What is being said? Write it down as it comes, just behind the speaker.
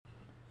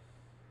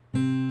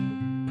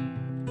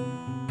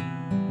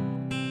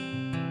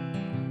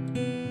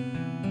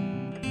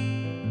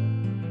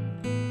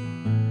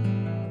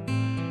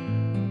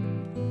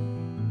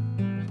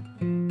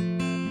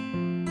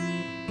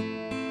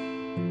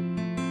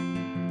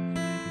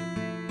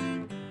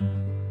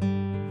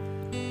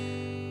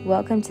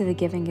Welcome to the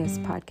Giving Gifts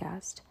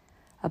podcast,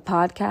 a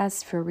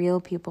podcast for real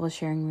people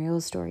sharing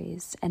real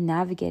stories and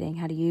navigating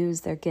how to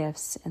use their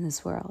gifts in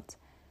this world.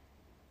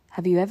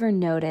 Have you ever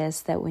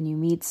noticed that when you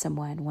meet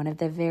someone, one of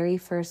the very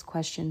first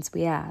questions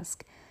we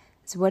ask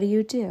is, "What do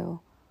you do?"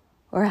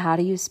 or "How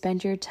do you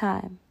spend your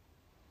time?"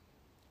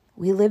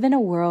 We live in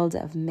a world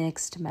of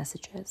mixed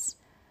messages.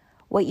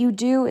 What you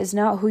do is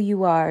not who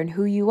you are, and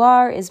who you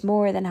are is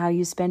more than how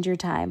you spend your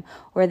time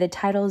or the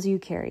titles you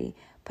carry,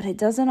 but it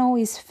doesn't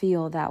always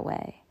feel that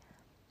way.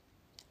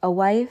 A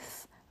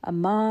wife, a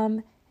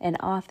mom, an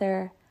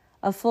author,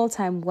 a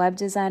full-time web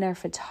designer,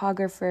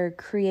 photographer,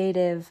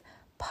 creative,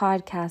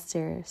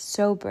 podcaster,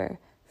 sober,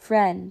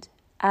 friend,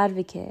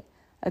 advocate,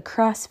 a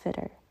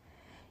CrossFitter.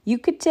 You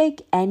could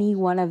take any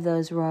one of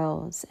those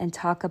roles and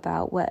talk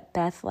about what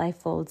Beth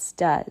Leipholtz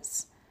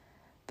does,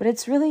 but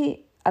it's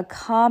really a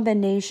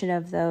combination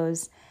of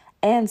those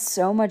and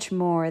so much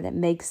more that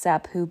makes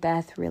up who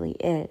Beth really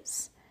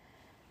is.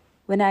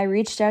 When I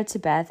reached out to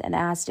Beth and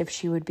asked if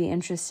she would be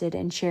interested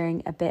in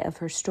sharing a bit of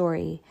her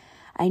story,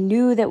 I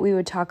knew that we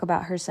would talk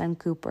about her son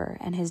Cooper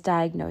and his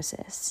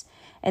diagnosis,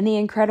 and the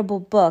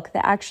incredible book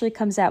that actually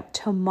comes out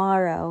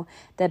tomorrow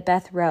that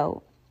Beth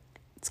wrote.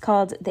 It's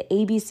called The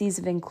ABCs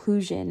of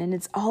Inclusion, and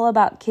it's all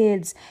about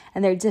kids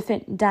and their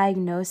different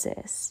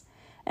diagnoses.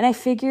 And I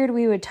figured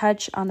we would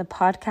touch on the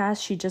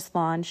podcast she just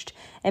launched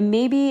and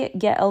maybe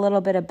get a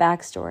little bit of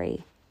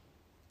backstory.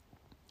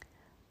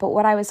 But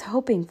what I was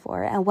hoping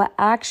for and what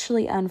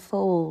actually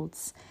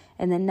unfolds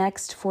in the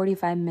next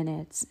 45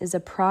 minutes is a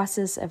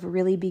process of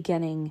really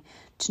beginning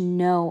to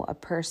know a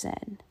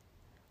person.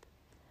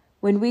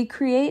 When we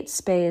create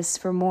space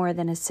for more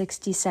than a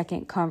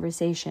 60-second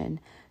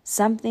conversation,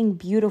 something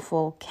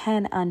beautiful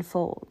can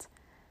unfold.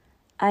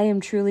 I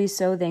am truly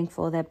so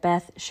thankful that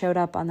Beth showed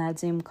up on that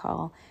Zoom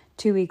call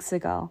 2 weeks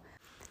ago,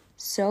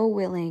 so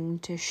willing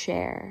to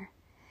share.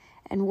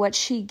 And what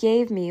she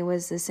gave me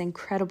was this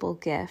incredible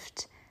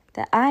gift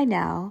that I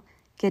now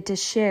get to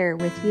share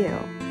with you.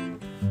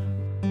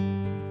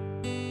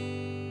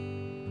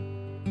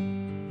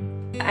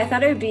 I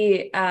thought it would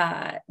be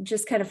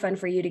just kind of fun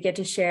for you to get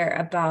to share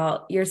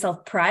about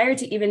yourself prior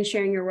to even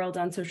sharing your world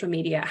on social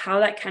media, how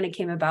that kind of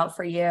came about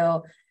for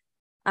you,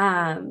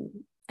 and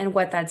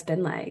what that's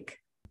been like.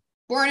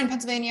 Born in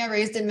Pennsylvania,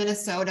 raised in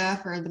Minnesota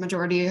for the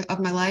majority of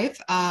my life.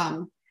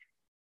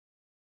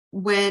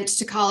 Went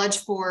to college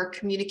for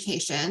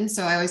communication.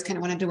 So I always kind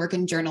of wanted to work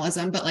in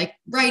journalism, but like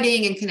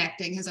writing and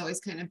connecting has always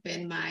kind of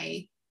been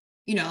my,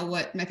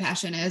 what my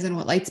passion is and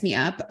what lights me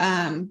up.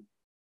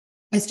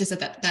 It's just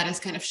that has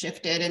kind of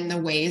shifted in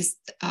the ways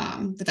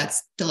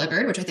that's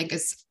delivered, which I think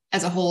is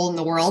as a whole in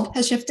the world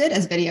has shifted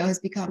as video has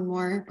become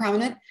more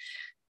prominent.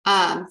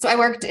 So I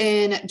worked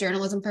in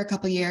journalism for a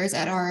couple of years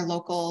at our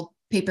local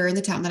paper in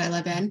the town that I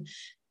live in,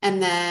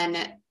 and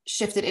then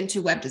shifted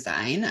into web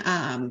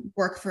design,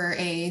 work for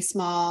a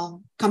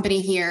small company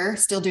here,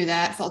 still do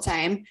that full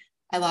time.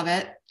 I love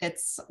it.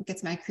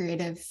 Gets my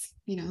creative,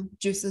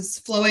 juices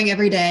flowing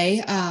every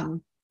day.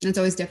 And it's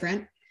always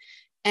different.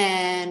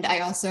 And I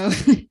also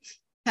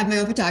have my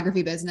own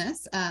photography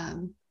business.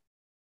 And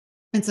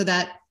so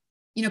that,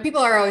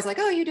 people are always like,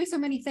 "Oh, you do so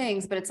many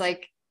things," but it's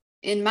like,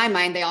 in my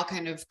mind, they all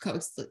kind of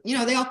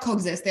they all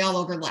coexist. They all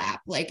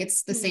overlap. Like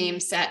it's the same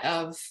set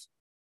of,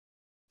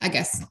 I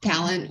guess,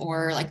 talent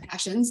or like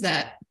passions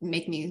that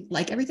make me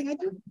like everything I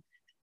do.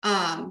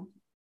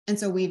 And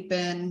so we've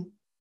been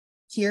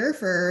here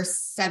for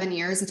 7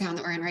 years, the town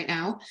that we're in right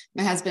now.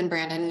 My husband,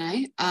 Brandon,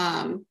 and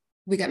I,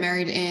 we got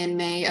married in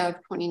May of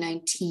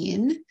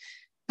 2019, a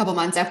couple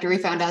months after we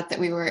found out that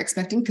we were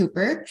expecting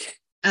Cooper.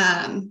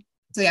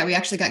 So yeah, we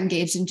actually got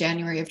engaged in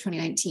January of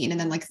 2019. And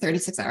then like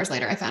 36 hours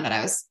later, I found out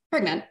I was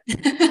pregnant.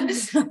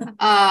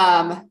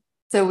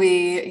 So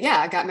we,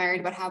 got married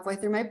about halfway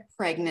through my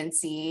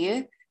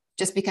pregnancy,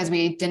 just because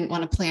we didn't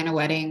want to plan a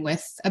wedding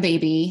with a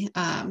baby,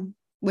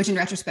 which in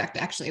retrospect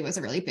actually was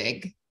a really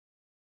big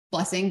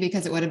blessing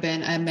because it would have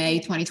been a May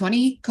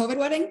 2020 COVID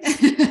wedding.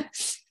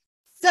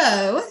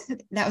 So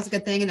that was a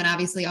good thing. And then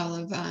obviously all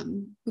of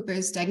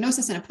Cooper's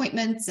diagnosis and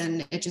appointments,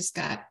 and it just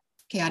got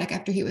chaotic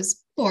after he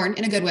was born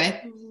in a good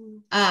way.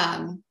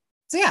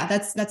 So yeah,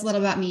 that's a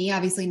little about me.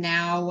 Obviously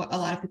now a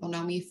lot of people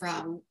know me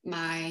from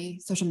my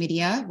social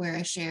media where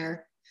I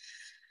share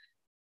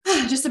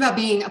just about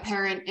being a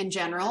parent in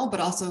general, but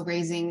also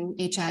raising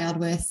a child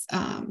with,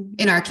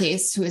 in our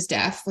case, who is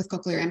deaf with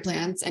cochlear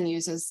implants and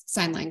uses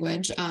sign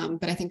language.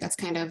 But I think that's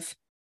kind of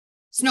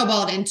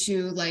snowballed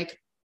into like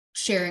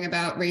sharing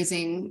about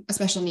raising a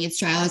special needs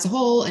child as a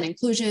whole and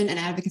inclusion and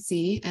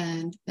advocacy.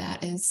 And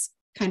that is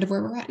kind of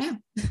where we're at now.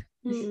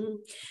 Mm-hmm.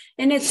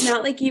 And it's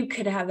not like you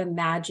could have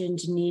imagined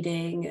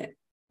needing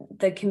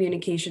the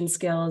communication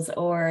skills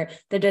or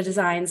the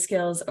design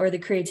skills or the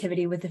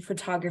creativity with the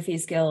photography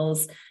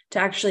skills to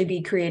actually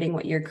be creating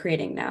what you're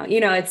creating now.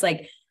 It's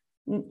like,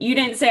 you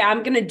didn't say,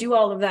 "I'm going to do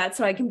all of that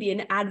so I can be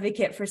an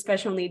advocate for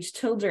special needs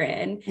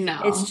children."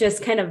 No, it's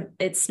just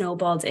it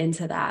snowballed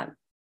into that.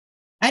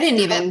 I didn't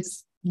even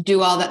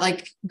do all that,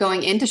 like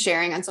going into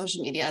sharing on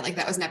social media. Like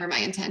that was never my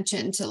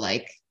intention to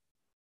like,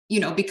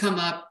 become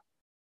a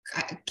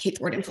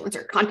keyword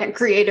influencer, content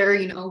creator,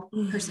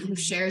 person who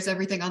shares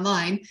everything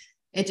online.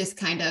 It just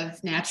kind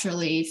of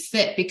naturally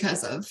fit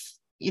because of,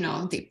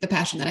 the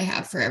passion that I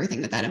have for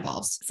everything that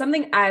involves.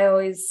 Something I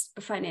always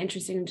find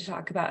interesting to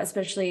talk about,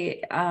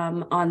 especially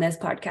on this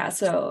podcast.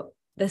 So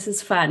this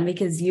is fun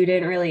because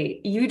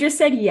you just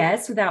said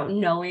yes without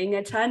knowing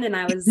a ton. And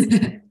I was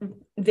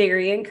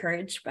very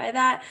encouraged by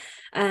that.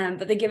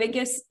 But the Giving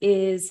Gifts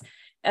is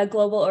a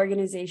global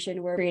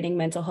organization. We're creating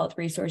mental health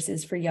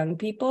resources for young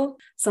people.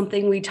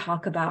 Something we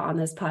talk about on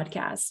this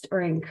podcast,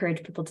 or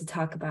encourage people to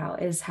talk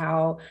about, is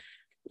how,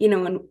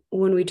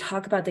 when we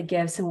talk about the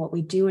gifts and what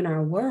we do in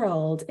our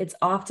world, it's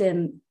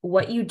often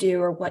what you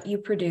do or what you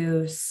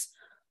produce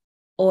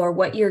or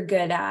what you're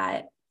good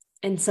at.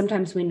 And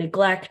sometimes we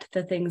neglect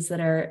the things that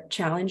are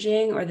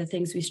challenging or the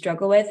things we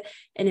struggle with.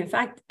 And in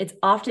fact, it's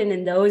often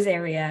in those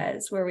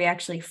areas where we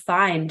actually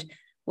find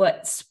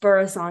what spur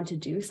us on to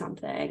do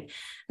something.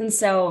 And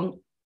so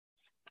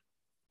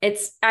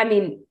with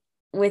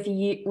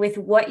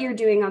what you're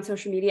doing on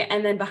social media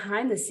and then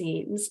behind the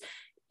scenes,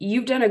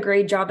 you've done a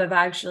great job of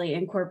actually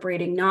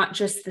incorporating not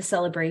just the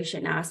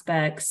celebration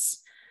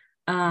aspects,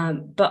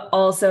 but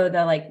also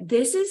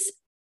this is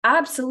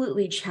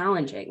absolutely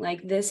challenging.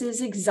 This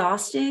is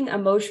exhausting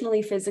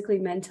emotionally, physically,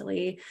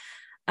 mentally.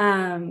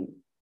 I'm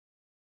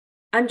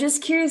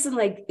just curious,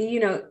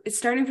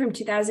 starting from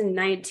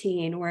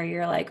 2019, where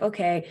you're like,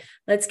 okay,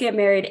 let's get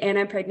married and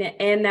I'm pregnant.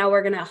 And now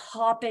we're going to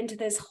hop into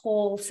this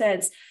whole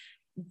sense.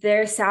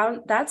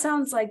 That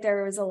sounds like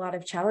there was a lot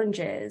of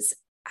challenges.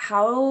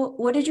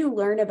 What did you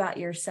learn about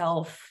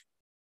yourself?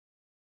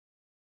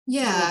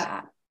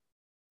 Yeah,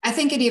 I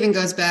think it even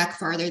goes back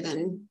farther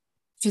than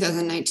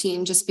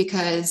 2019, just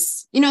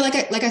because,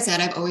 like I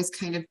said, I've always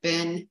kind of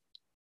been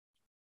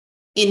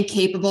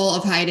incapable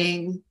of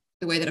hiding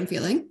the way that I'm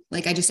feeling.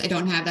 I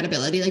don't have that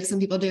ability like some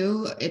people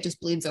do. It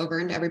just bleeds over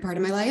into every part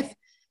of my life.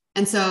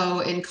 And so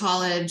in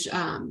college,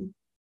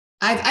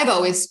 I've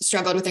always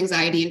struggled with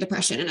anxiety and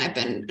depression, and I've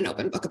been an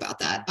open book about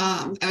that.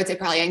 I would say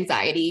probably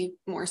anxiety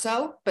more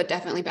so, but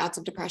definitely bouts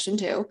of depression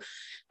too.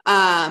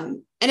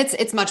 And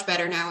it's much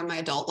better now in my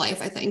adult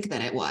life, I think,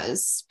 than it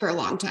was for a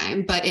long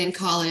time. But in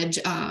college,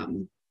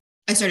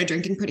 I started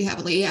drinking pretty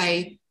heavily.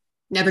 I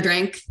never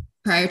drank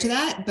prior to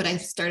that, but I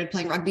started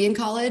playing rugby in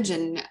college,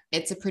 and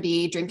it's a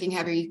pretty drinking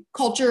heavy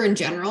culture in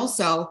general.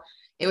 So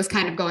it was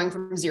kind of going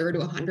from 0 to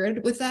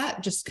 100 with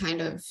that, just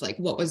kind of like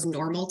what was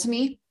normal to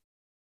me.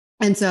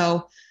 And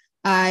so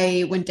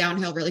I went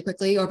downhill really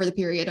quickly over the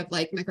period of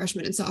my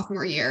freshman and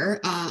sophomore year,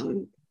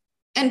 and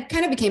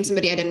kind of became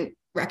somebody I didn't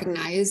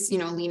recognize,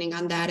 leaning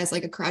on that as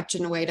a crutch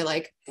in a way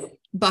to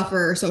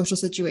buffer social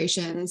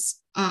situations.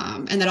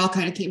 And that all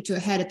kind of came to a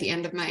head at the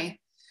end of my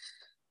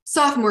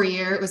sophomore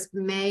year. It was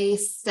May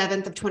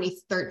 7th of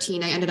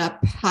 2013. I ended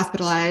up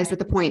hospitalized with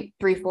a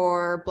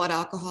 0.34 blood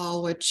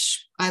alcohol,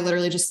 which I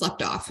literally just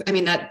slept off. I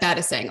mean, that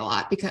is saying a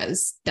lot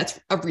because that's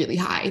a really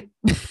high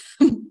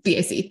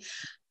BAC.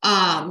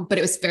 But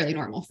it was fairly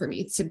normal for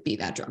me to be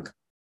that drunk.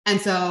 And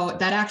so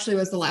that actually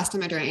was the last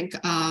time I drank,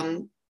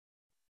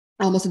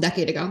 almost a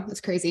decade ago.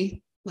 That's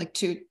crazy.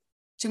 2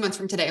 months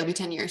from today, it'll be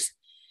 10 years.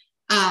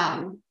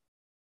 And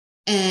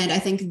I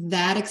think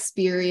that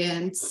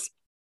experience,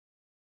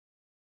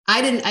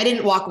 I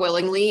didn't walk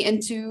willingly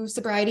into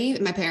sobriety.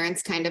 My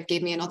parents kind of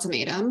gave me an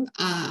ultimatum.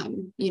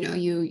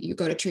 You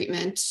go to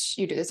treatment,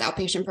 you do this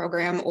outpatient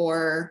program,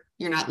 or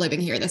you're not living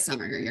here this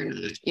summer, you're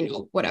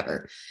not,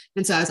 whatever.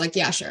 And so I was like,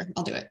 yeah, sure,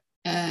 I'll do it.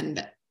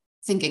 And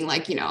thinking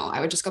I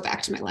would just go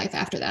back to my life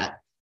after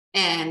that.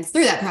 And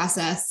through that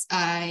process,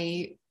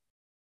 I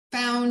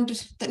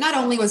found that not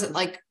only was it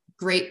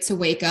great to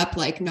wake up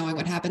knowing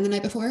what happened the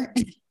night before,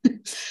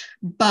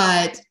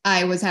 but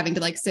I was having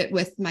to sit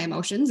with my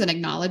emotions and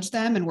acknowledge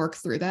them and work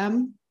through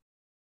them.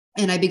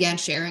 And I began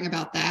sharing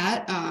about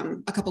that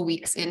a couple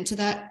weeks into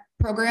that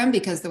program,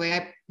 because the way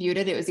I viewed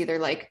it, it was either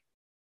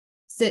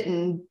sit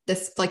in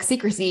this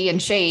secrecy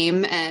and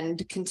shame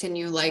and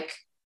continue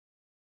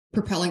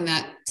propelling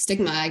that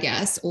stigma, I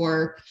guess,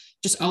 or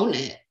just own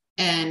it.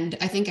 And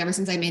I think ever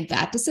since I made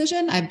that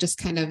decision, I've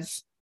just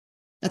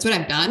that's what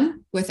I've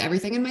done with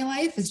everything in my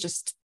life, is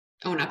just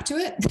own up to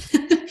it,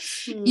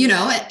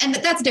 and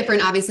that's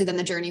different obviously than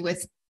the journey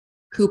with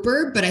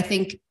Cooper. But I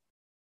think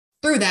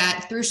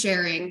through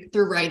sharing,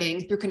 through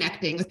writing, through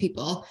connecting with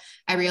people,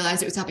 I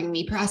realized it was helping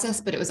me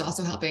process, but it was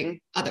also helping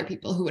other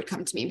people who would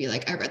come to me and be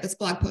like, I read this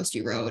blog post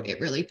you wrote,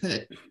 it really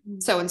put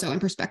so-and-so in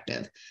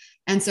perspective.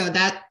 And so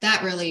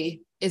that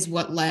really is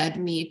what led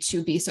me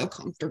to be so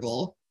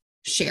comfortable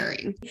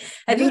sharing.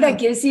 I think that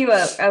gives you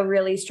a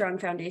really strong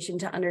foundation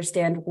to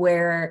understand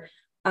where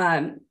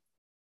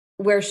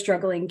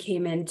struggling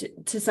came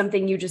into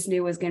something you just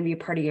knew was going to be a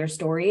part of your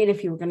story. And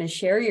if you were going to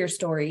share your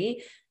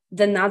story,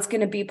 then that's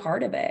going to be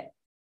part of it.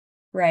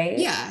 Right.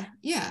 Yeah.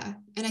 Yeah.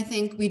 And I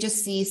think we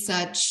just see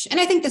and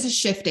I think this is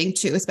shifting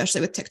too,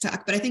 especially with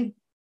TikTok, but I think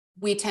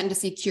we tend to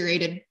see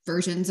curated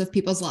versions of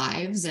people's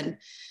lives, and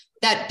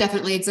that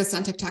definitely exists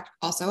on TikTok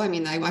also. I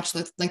mean, I watch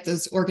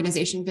those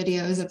organization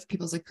videos of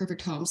people's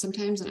perfect homes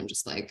sometimes, and I'm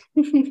just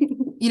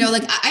you know,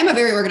 like I'm a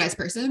very organized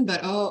person,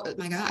 but oh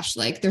my gosh,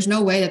 like there's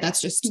no way that that's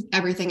just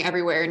everything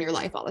everywhere in your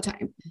life all the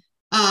time.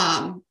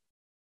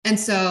 And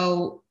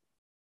so,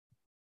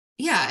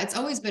 yeah, it's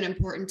always been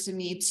important to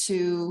me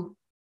to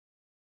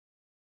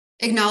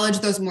acknowledge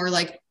those more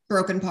like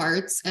broken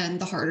parts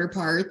and the harder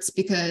parts,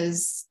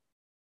 because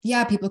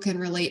yeah, people can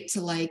relate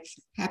to like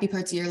happy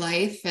parts of your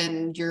life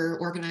and your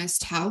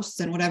organized house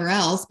and whatever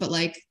else, but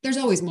like there's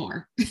always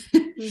more.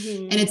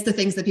 And it's the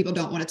things that people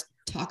don't want to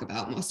talk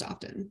about most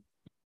often.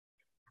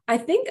 I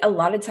think a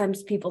lot of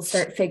times people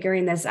start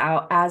figuring this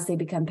out as they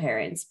become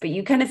parents, but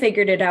you kind of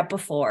figured it out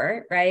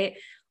before, right?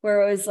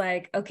 Where it was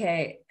like,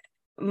 okay,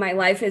 my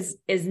life is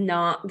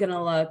not going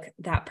to look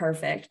that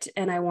perfect.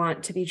 And I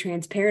want to be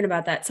transparent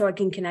about that so I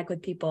can connect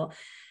with people.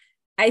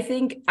 I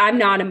think I'm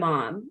not a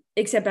mom,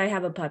 except I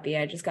have a puppy.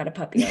 I just got a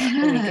puppy a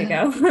week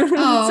ago.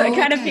 Oh, so I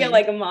kind of okay. feel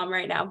like a mom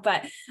right now,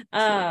 but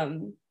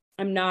I'm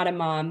not a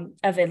mom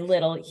of a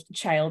little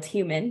child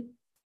human.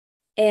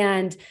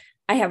 And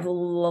I have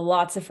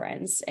lots of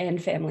friends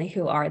and family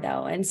who are,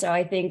 though. And so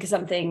I think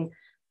something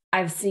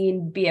I've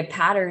seen be a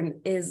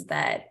pattern is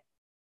that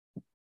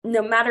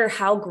no matter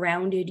how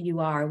grounded you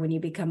are when you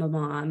become a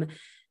mom,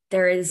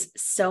 there is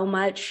so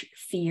much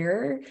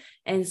fear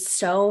and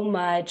so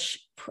much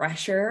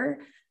pressure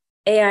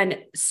and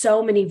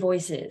so many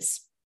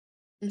voices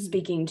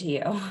speaking to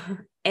you.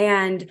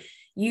 And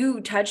you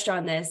touched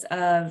on this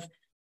of,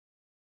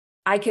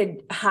 I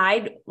could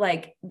hide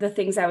like the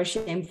things I was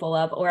shameful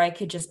of, or I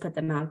could just put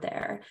them out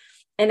there.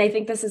 And I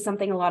think this is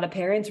something a lot of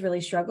parents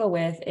really struggle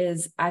with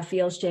is I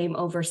feel shame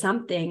over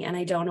something and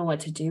I don't know what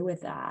to do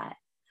with that.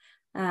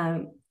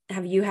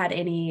 Have you had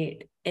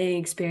any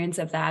experience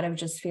of that, of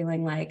just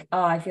feeling like,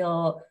 oh, I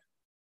feel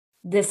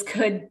this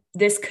could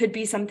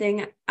be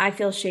something I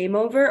feel shame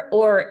over,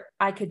 or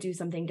I could do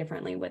something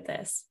differently with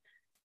this?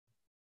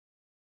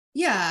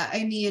 Yeah.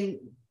 I mean,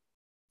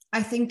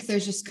 I think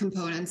there's just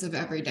components of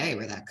every day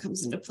where that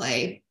comes into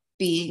play,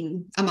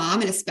 being a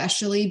mom, and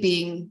especially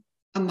being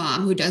a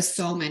mom who does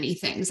so many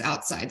things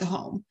outside the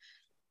home,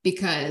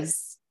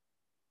 because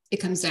it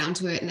comes down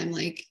to it. And I'm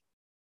like,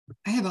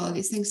 I have all of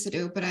these things to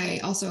do, but I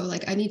also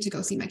like, I need to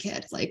go see my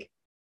kid. Like,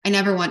 I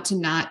never want to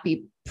not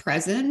be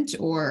present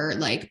or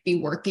like be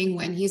working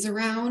when he's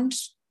around.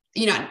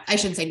 You know, I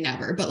shouldn't say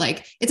never, but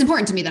like, it's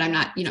important to me that I'm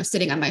not, you know,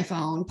 sitting on my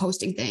phone,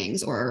 posting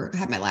things or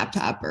have my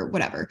laptop or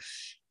whatever.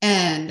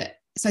 And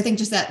so I think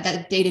just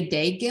that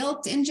day-to-day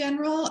guilt in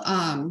general.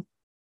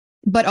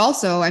 But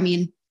also, I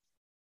mean,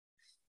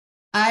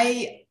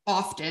 I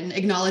often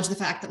acknowledge the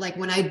fact that like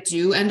when I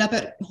do end up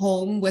at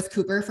home with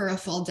Cooper for a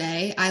full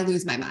day, I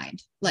lose my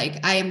mind.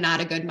 Like I am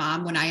not a good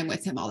mom when I am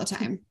with him all the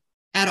time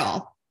at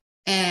all.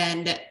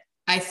 And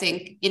I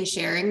think in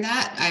sharing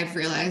that, I've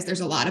realized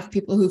there's a lot of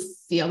people who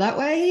feel that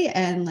way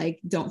and like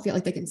don't feel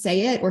like they can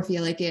say it, or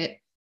feel like it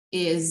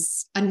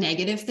is a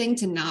negative thing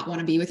to not want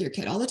to be with your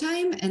kid all the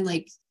time. And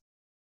like,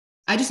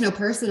 I just know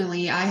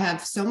personally, I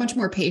have so much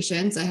more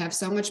patience. I have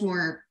so much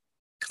more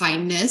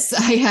kindness.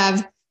 I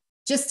have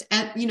just,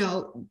 you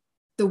know,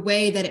 the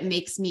way that it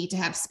makes me to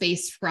have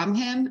space from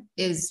him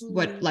is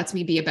what lets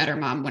me be a better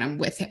mom when I'm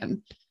with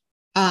him.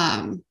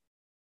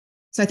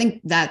 So I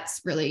think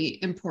that's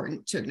really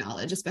important to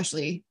acknowledge,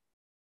 especially,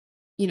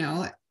 you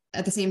know,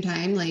 at the same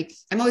time, like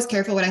I'm always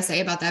careful what I say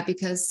about that,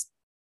 because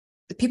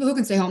the people who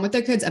can stay home with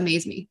their kids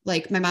amaze me.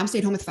 Like my mom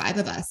stayed home with 5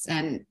 of us,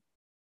 and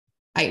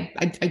I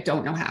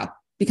don't know how.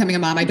 Becoming a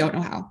mom, I don't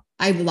know how.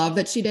 I love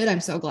that she did.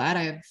 I'm so glad.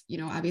 I have, you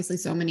know, obviously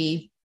so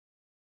many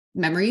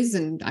memories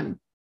and I'm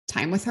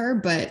time with her,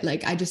 but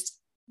like,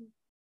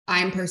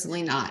 I'm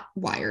personally not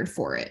wired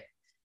for it.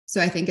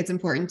 So I think it's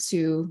important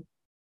to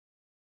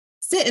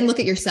sit and look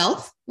at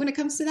yourself when it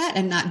comes to that,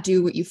 and not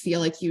do what you feel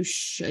like you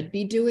should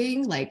be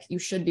doing. Like you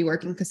should be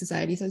working because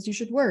society says you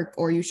should work,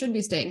 or you should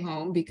be staying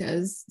home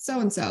because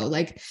so-and-so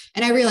like,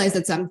 and I realize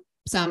that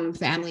some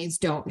families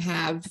don't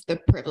have the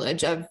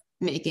privilege of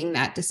making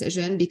that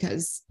decision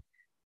because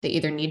they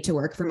either need to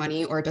work for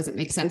money, or it doesn't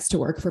make sense to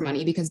work for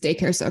money because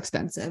daycare is so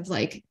expensive.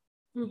 Like,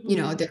 you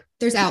know,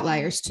 there's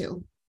outliers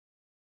too.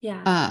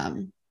 Yeah.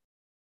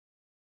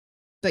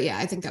 But yeah,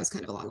 I think that was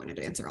kind of a long-winded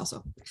answer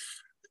also.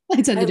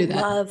 I tend to do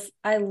that.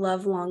 I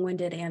love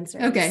long-winded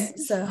answers. Okay.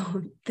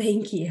 So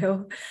thank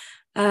you.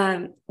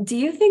 Do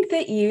you think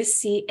that you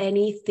see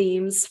any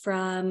themes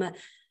from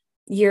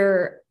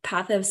your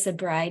path of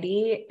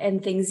sobriety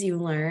and things you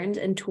learned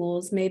and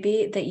tools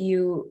maybe that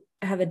you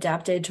have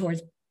adapted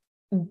towards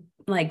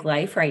like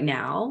life right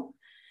now?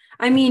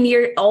 I mean,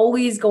 you're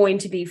always going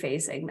to be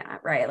facing that,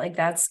 right? Like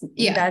that's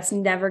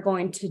never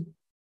going to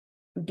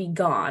be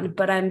gone,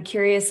 but I'm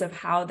curious of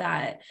how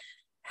that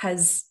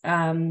has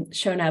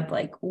shown up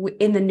like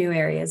in the new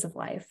areas of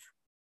life.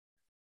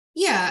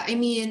 Yeah. I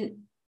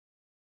mean,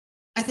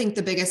 I think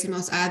the biggest and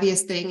most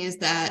obvious thing is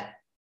that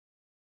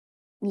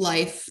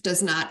life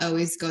does not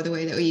always go the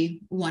way that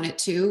we want it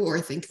to, or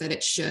think that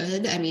it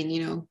should. I mean,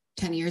 you know,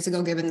 10 years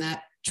ago, given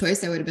that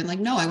choice, I would have been like,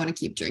 no, I want to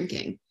keep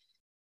drinking.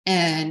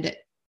 And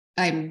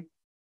I'm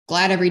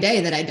glad every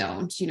day that I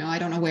don't. You know, I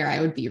don't know where I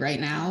would be right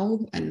now.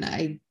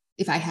 And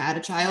if I had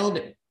a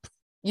child,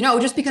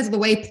 just because of the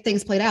way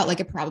things played out, like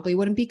it probably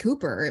wouldn't be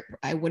Cooper.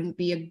 I wouldn't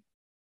be a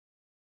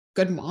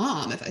good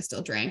mom if I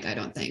still drank, I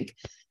don't think.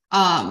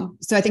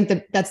 So I think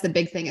that's the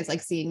big thing is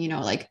like seeing,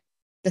 like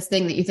this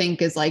thing that you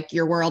think is like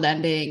your world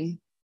ending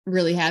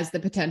really has the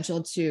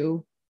potential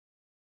to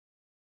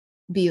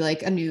be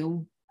like a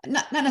new,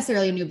 not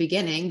necessarily a new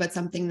beginning, but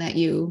something that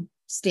you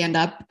stand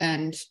up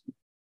and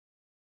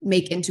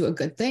make into a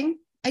good thing,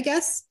 I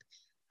guess.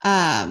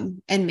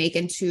 And make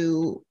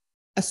into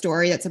a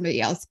story that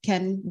somebody else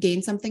can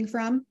gain something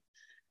from.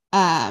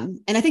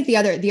 And I think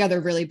the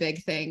other really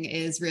big thing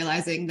is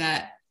realizing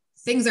that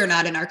things are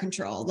not in our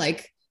control.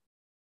 Like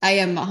I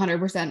am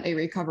 100% a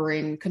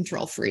recovering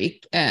control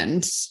freak,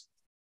 and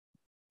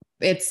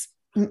it's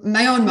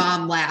my own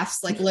mom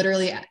laughs like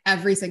literally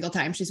every single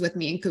time she's with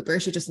me and Cooper.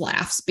 She just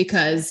laughs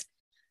because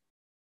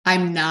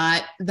I'm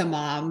not the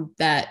mom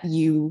that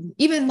you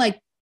even like,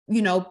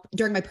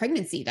 during my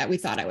pregnancy that we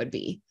thought I would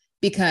be,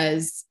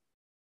 because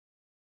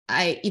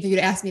if you'd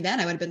asked me then,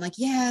 I would have been like,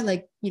 yeah,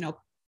 like,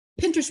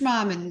 Pinterest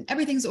mom and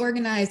everything's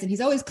organized and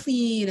he's always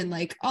clean and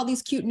like all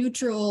these cute,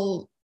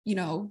 neutral,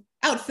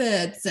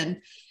 outfits.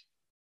 And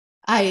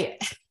I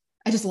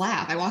just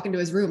laugh. I walk into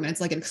his room and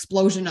it's like an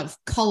explosion of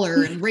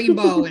color and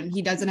rainbow and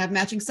he doesn't have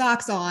matching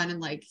socks on.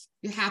 And like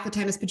half the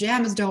time his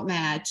pajamas don't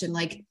match. And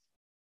like,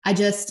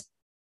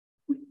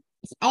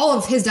 all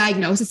of his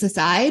diagnosis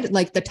aside,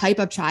 like the type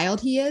of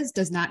child he is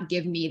does not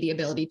give me the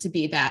ability to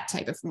be that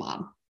type of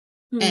mom.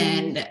 Mm-hmm.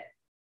 And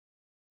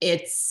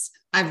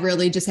I've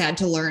really just had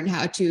to learn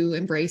how to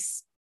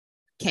embrace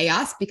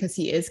chaos because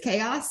he is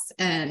chaos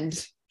and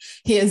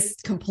he is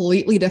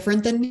completely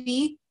different than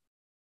me.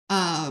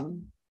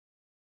 And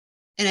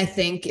I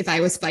think if I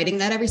was fighting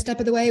that every step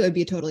of the way, it would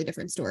be a totally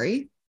different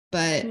story.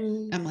 But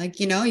I'm like,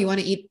 you want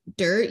to eat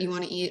dirt, you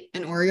want to eat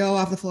an Oreo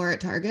off the floor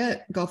at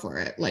Target, go for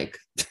it. Like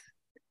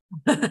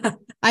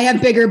I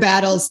have bigger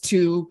battles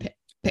to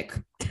pick.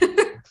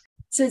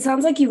 So it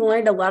sounds like you've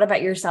learned a lot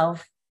about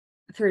yourself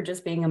through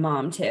just being a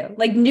mom too,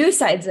 like new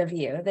sides of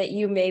you that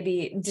you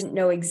maybe didn't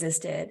know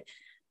existed.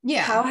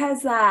 Yeah. How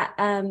has that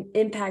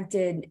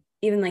impacted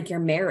even like your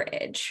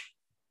marriage?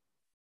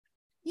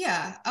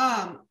 Yeah.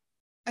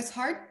 It's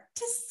hard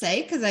to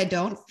say because I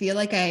don't feel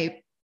like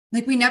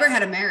we never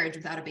had a marriage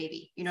without a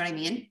baby. You know what I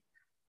mean?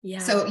 Yeah.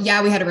 So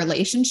yeah, we had a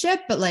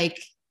relationship, but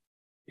like,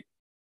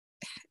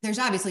 there's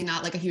obviously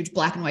not like a huge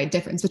black and white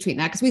difference between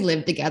that because we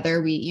lived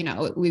together.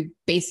 We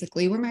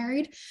basically were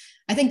married.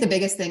 I think the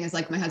biggest thing is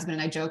like my husband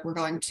and I joke, we're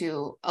going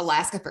to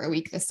Alaska for a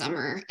week this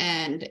summer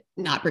and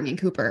not bringing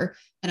Cooper.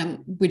 And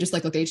we just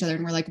like look at each other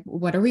and we're like,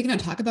 what are we going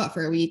to talk about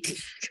for a week?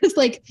 Because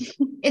like,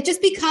 it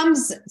just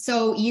becomes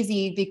so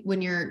easy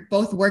when you're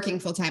both working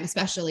full time,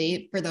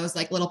 especially for those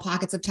like little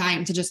pockets of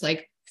time to just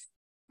like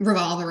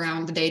revolve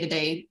around the day to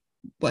day.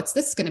 What's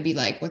this going to be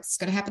like? What's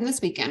going to happen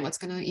this weekend? What's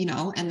going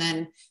to, and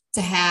then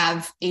to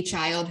have a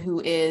child who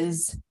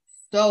is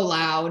so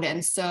loud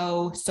and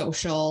so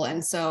social.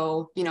 And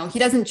so, he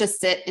doesn't just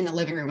sit in the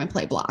living room and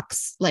play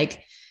blocks.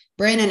 Like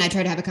Brandon and I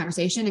try to have a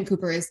conversation and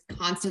Cooper is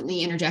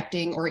constantly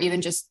interjecting or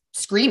even just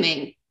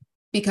screaming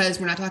because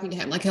we're not talking to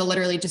him. Like he'll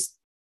literally just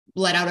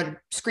let out a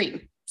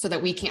scream so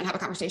that we can't have a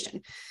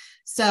conversation.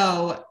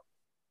 So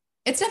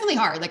it's definitely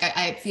hard. Like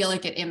I feel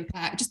like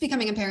just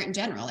becoming a parent in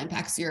general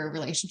impacts your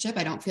relationship.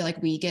 I don't feel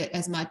like we get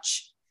as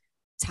much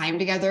time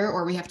together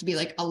or we have to be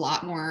like a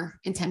lot more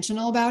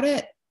intentional about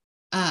it.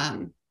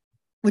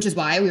 Which is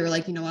why we were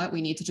like, you know what,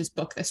 we need to just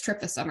book this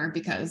trip this summer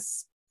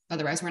because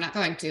otherwise we're not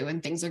going to,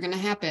 and things are going to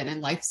happen and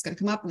life's going to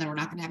come up and then we're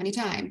not going to have any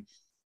time.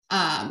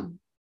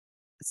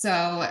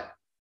 So,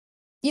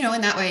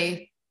 in that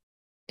way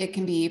it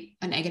can be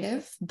a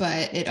negative,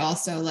 but it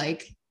also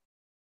like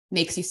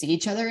makes you see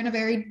each other in a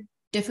very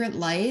different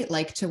light,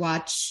 like to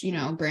watch,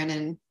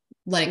 Brandon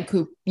letting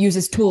Coop use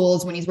his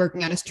tools when he's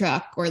working on his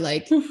truck or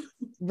like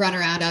run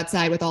around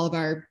outside with all of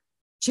our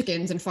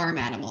chickens and farm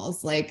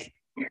animals. Like,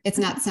 it's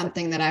not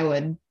something that I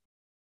would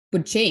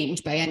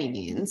change by any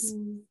means.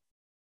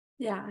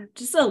 Yeah.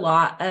 Just a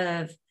lot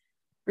of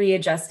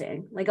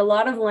readjusting, like a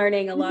lot of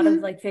learning, a lot of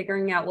like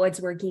figuring out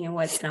what's working and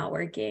what's not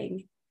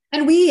working.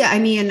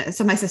 And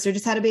so my sister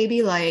just had a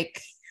baby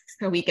like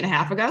a week and a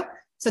half ago.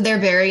 So they're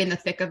very in the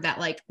thick of that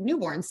like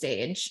newborn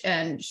stage.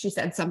 And she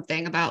said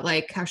something about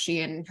like how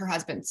she and her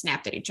husband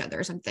snapped at each other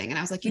or something. And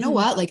I was like, you know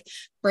what? Like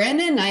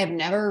Brandon and I have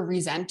never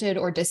resented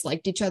or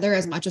disliked each other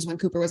as much as when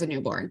Cooper was a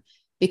newborn,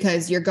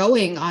 because you're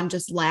going on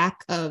just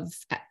lack of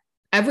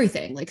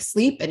everything, like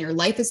sleep, and your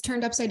life is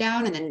turned upside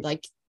down. And then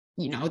like,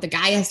 the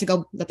guy has to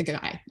go let the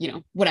guy,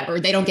 whatever.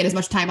 They don't get as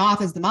much time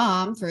off as the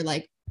mom for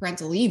like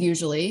parental leave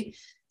usually.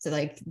 So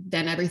like,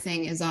 then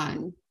everything is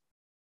on,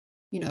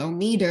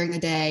 me during the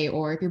day,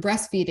 or if you're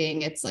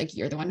breastfeeding, it's like,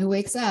 you're the one who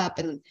wakes up,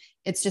 and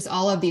it's just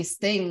all of these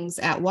things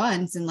at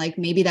once. And like,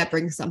 maybe that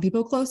brings some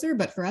people closer,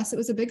 but for us, it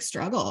was a big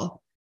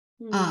struggle.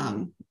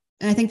 And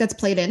I think that's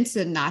played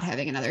into not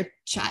having another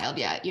child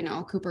yet.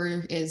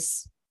 Cooper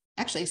is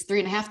actually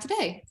 3.5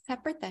 today.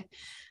 Happy birthday.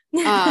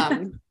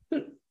 And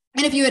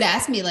if you had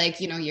asked me like,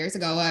 years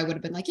ago, I would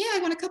have been like, yeah, I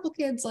want a couple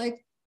kids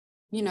like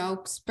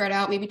spread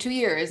out maybe 2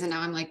 years. And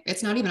now I'm like,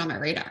 it's not even on my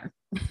radar.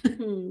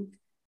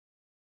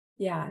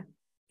 Yeah.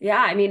 Yeah.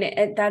 I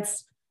mean,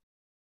 that's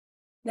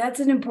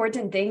an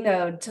important thing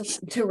though,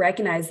 to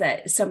recognize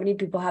that so many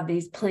people have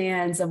these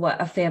plans of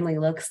what a family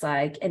looks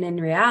like. And in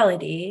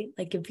reality,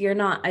 like if you're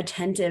not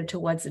attentive to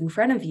what's in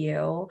front of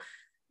you,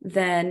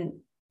 then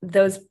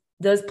those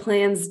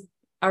plans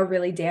are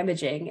really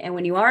damaging. And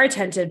when you are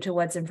attentive to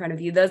what's in front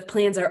of you, those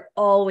plans are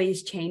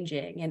always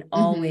changing and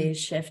always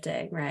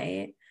shifting.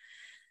 Right.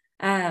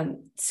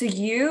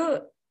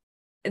 So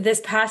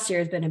this past year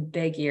has been a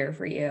big year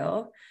for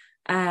you.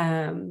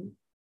 How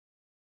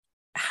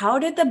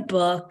did the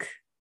book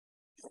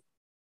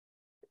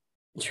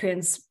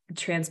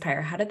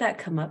transpire? How did that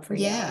come up for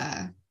you?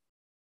 Yeah.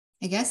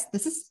 I guess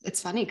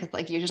it's funny because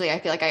like usually I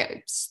feel like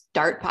I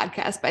start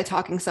podcasts by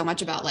talking so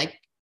much about like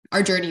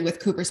our journey with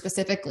Cooper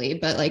specifically,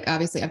 but like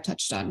obviously I've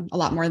touched on a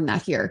lot more than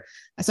that here.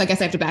 So I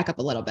guess I have to back up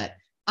a little bit.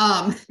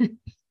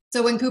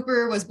 So when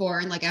Cooper was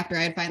born, like after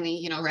I had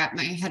finally, wrapped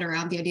my head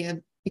around the idea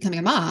of becoming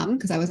a mom,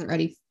 because I wasn't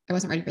ready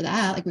for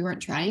that. Like we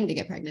weren't trying to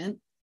get pregnant.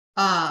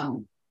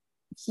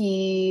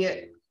 He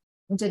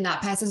did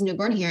not pass his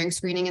newborn hearing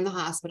screening in the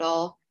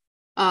hospital.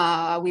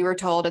 We were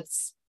told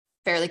it's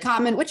fairly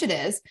common, which it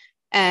is.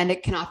 And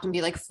it can often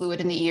be like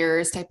fluid in the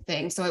ears type of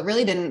thing. So it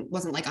really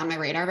wasn't like on my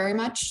radar very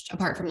much,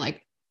 apart from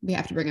like, we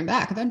have to bring him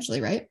back eventually.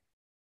 Right.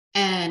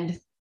 And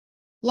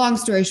long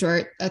story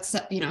short, a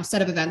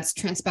set of events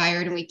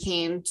transpired and we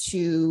came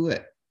to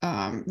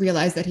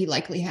realize that he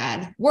likely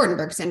had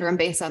Waardenburg syndrome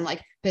based on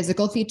like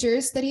physical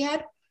features that he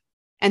had.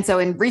 And so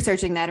in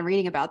researching that and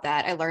reading about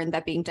that, I learned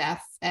that being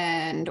deaf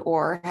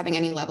or having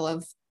any level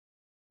of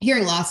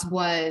hearing loss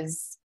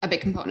was a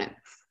big component.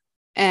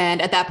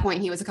 And at that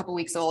point, he was a couple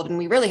weeks old and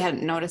we really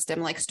hadn't noticed him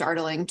like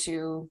startling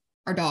to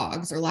our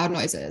dogs or loud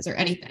noises or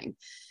anything.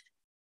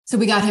 So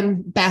we got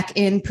him back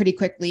in pretty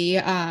quickly.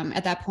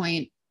 At that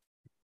point,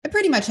 I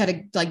pretty much had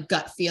a like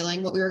gut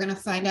feeling what we were going to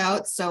find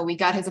out. So we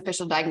got his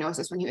official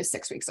diagnosis when he was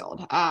 6 weeks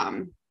old,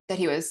 that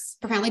he was is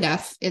profoundly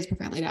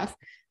deaf.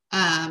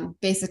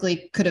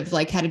 Basically could have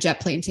like had a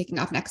jet plane taking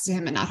off next to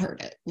him and not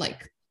heard it.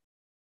 Like,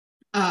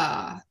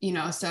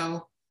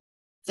 so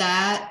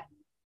that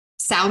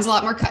sounds a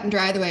lot more cut and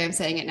dry the way I'm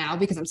saying it now,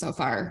 because I'm so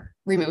far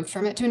removed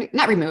from it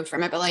not removed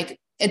from it, but like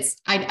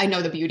I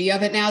know the beauty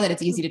of it now that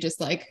it's easy to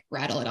just like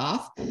rattle it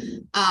off.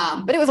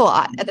 But it was a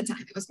lot at the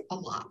time. It was a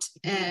lot.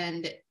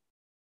 And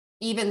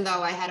even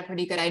though I had a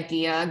pretty good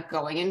idea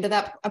going into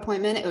that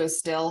appointment, it was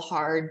still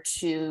hard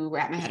to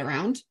wrap my head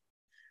around.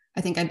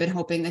 I think I'd been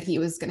hoping that he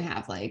was going to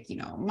have like,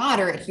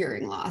 moderate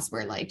hearing loss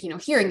where like,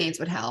 hearing aids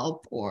would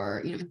help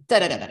or,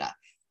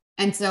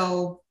 And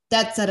so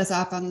that set us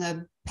off on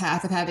the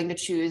path of having to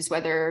choose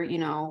whether,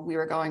 we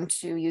were going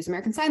to use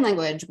American Sign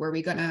Language. Were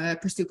we going to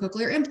pursue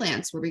cochlear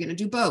implants? Were we going to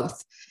do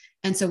both?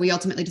 And so we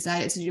ultimately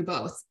decided to do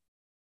both.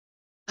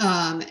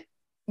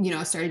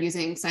 Started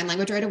using sign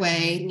language right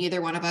away. Neither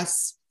one of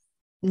us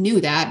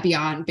knew that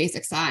beyond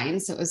basic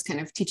signs. So it was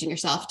kind of teaching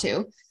yourself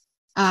too.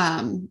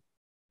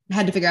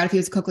 Had to figure out if he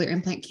was a cochlear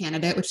implant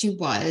candidate, which he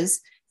was.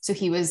 So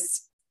he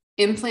was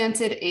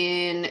implanted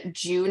in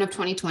June of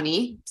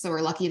 2020. So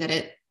we're lucky that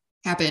it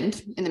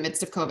happened in the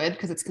midst of COVID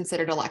because it's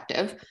considered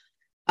elective.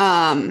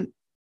 And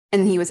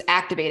he was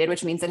activated,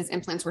 which means that his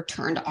implants were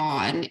turned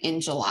on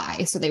in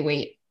July. So they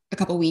wait a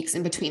couple of weeks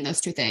in between those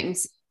two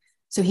things.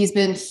 So he's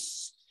been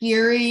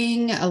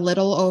hearing a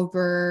little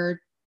over,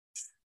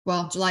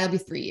 July will be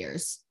 3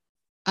 years.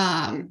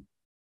 And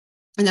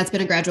that's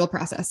been a gradual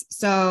process.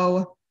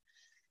 So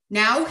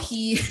now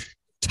he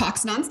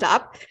talks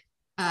nonstop.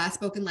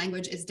 Spoken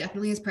language is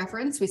definitely his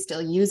preference. We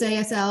still use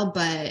ASL,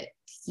 but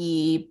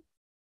he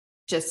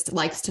just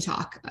likes to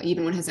talk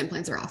even when his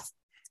implants are off.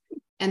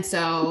 And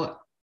so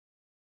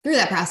through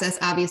that process,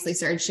 obviously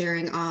started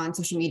sharing on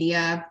social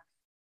media,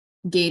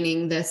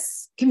 gaining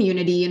this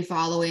community and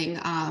following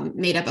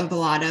made up of a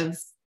lot of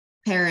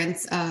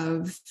parents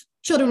of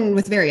children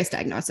with various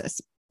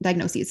diagnoses.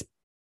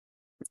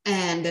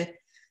 And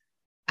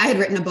I had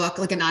written a book,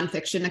 like a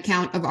nonfiction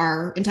account of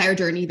our entire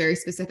journey, very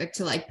specific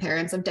to like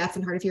parents of deaf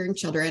and hard of hearing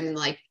children. And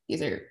like,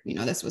 these are,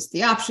 this was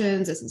the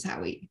options. This is how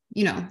we,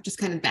 just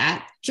kind of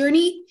that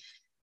journey.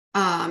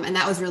 And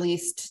that was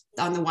released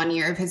on the 1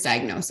 year of his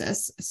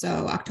diagnosis.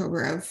 So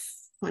October of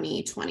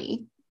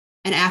 2020.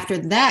 And after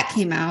that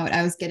came out,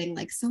 I was getting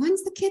like, so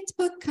when's the kids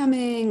book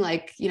coming?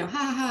 Like,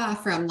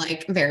 from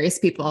like various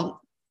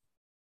people.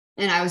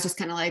 And I was just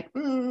kind of like,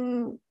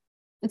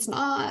 it's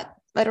not,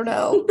 I don't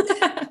know.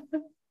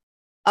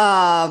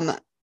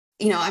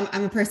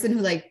 I'm a person who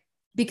like,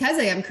 because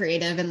I am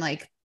creative and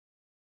like,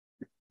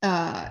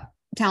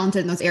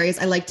 talented in those areas,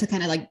 I like to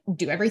kind of like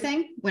do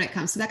everything when it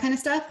comes to that kind of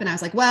stuff. And I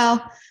was like,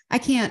 well, I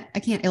can't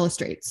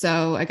illustrate.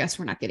 So I guess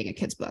we're not getting a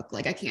kid's book.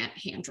 Like I can't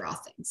hand draw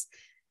things.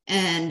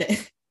 And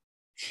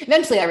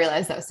eventually I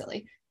realized that was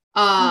silly.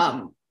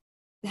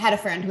 Had a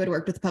friend who had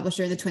worked with a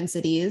publisher in the Twin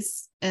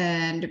Cities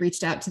and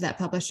reached out to that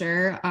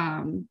publisher.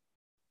 And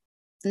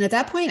at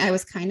that point I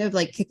was kind of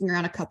like kicking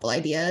around a couple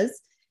ideas.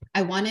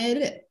 I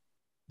wanted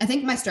I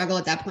think my struggle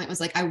at that point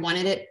was like, I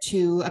wanted it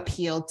to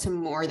appeal to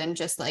more than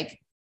just like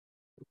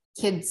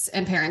kids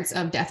and parents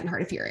of deaf and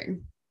hard of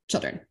hearing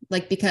children.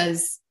 Like,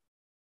 because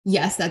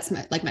yes, that's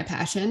my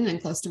passion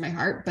and close to my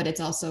heart, but it's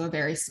also a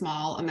very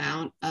small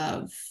amount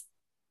of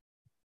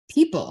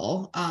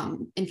people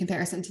in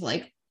comparison to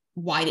like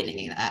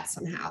widening that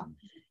somehow.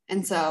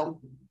 And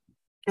so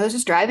I was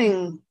just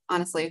driving,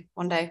 honestly,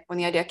 one day when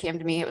the idea came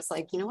to me, it was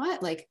like, you know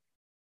what, like,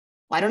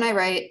 why don't I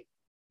write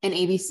an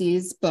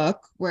ABC's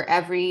book where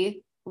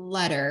every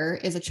letter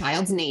is a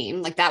child's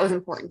name? Like, that was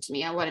important to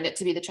me. I wanted it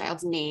to be the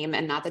child's name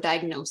and not the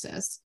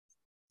diagnosis.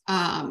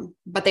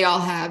 But they all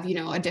have, you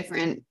know, a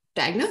different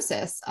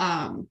diagnosis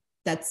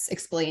that's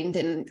explained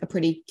in a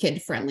pretty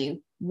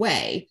kid-friendly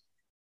way.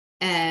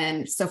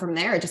 And so from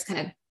there, it just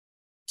kind of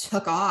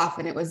took off,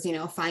 and it was, you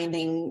know,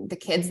 finding the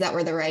kids that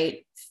were the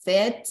right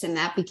fit. And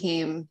that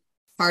became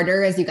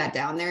harder as you got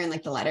down there in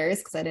like the letters,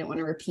 because I didn't want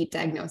to repeat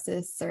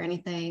diagnosis or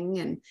anything.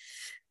 And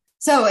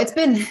so it's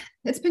been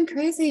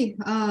crazy.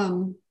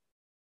 That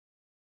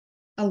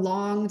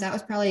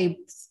was probably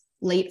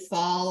late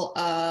fall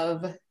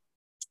of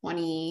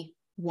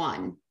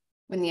 21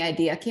 when the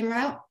idea came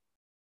about.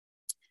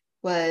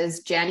 Was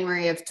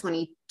January of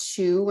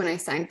 22 when I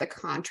signed the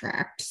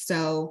contract.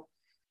 So,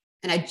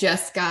 and I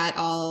just got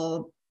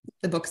all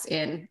the books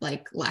in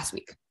like last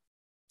week.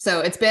 So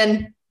it's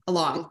been a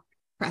long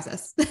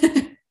process.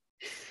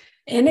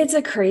 And it's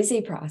a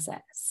crazy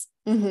process.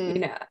 Mm-hmm. You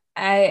know,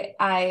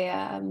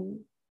 I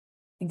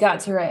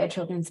got to write a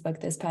children's book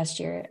this past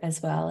year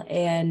as well.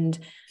 And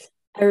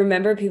I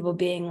remember people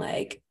being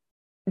like,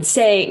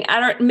 saying,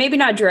 maybe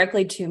not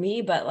directly to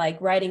me, but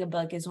like writing a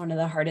book is one of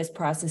the hardest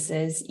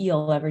processes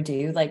you'll ever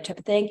do, like type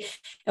of thing.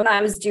 And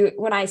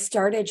when I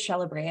started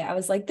Celebrate, I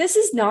was like, this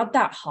is not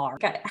that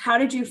hard. How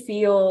did you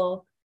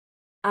feel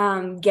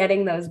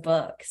getting those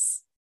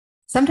books?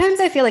 Sometimes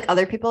I feel like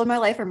other people in my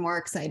life are more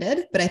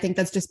excited, but I think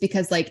that's just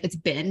because like it's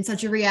been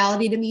such a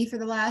reality to me for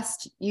the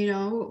last, you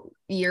know,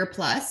 year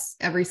plus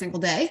every single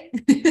day.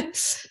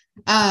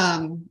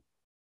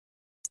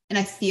 And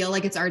I feel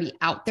like it's already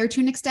out there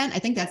to an extent. I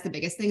think that's the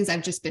biggest thing is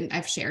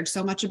I've shared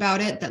so much about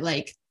it that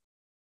like,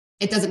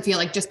 it doesn't feel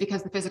like just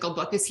because the physical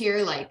book is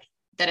here, like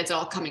that it's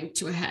all coming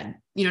to a head.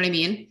 You know what I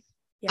mean?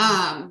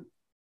 Yeah.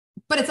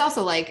 But it's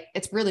also like,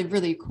 it's really,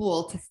 really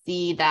cool to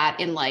see that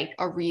in like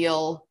a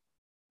real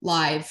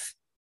live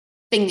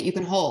thing that you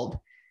can hold.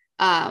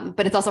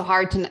 But it's also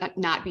hard to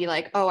not be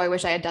like, oh, I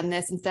wish I had done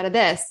this instead of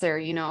this, or,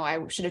 you know,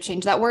 I should have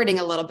changed that wording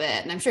a little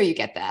bit. And I'm sure you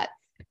get that.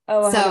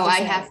 Oh, 100%. So I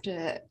have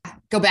to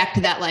go back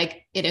to that,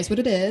 like, it is what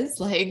it is.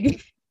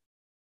 Like,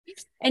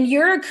 and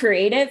you're a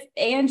creative,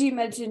 and you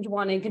mentioned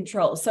wanting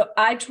control. So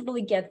I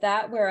totally get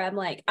that, where I'm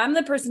like, I'm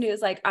the person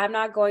who's like, I'm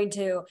not going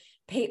to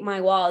paint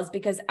my walls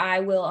because I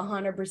will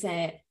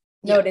 100%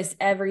 notice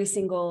every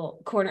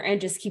single corner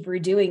and just keep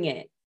redoing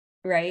it.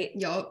 Right.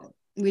 Yep.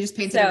 We just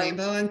painted a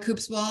rainbow on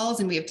Coop's walls,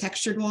 and we have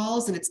textured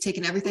walls, and it's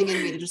taken everything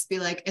in me to just be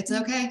like, it's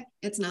okay.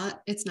 It's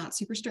not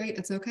super straight.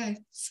 It's okay.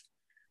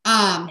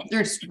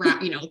 They're just,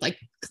 you know, like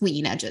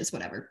clean edges,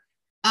 whatever.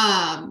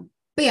 But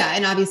yeah,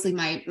 and obviously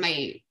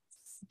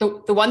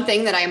the one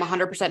thing that I am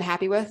 100%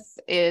 happy with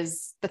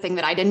is the thing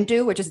that I didn't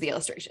do, which is the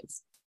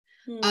illustrations.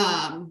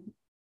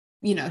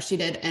 You know, she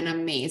did an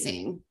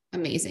amazing,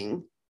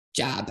 amazing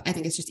job. I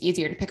think it's just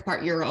easier to pick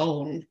apart your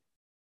own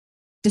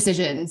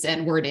decisions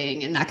and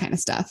wording and that kind of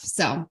stuff.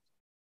 So,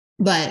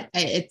 but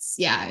it's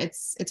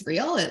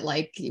real. It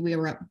like, we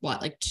were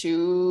like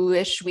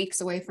 2-ish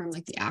weeks away from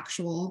like the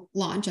actual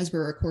launch as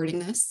we're recording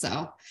this.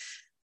 So,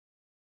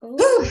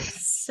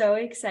 so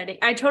exciting.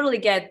 I totally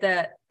get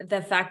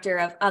the factor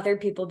of other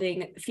people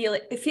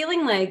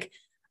feeling like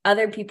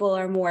other people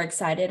are more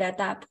excited at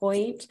that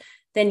point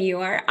than you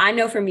are. I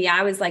know for me,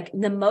 I was like,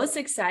 the most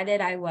excited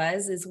I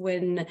was is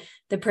when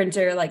the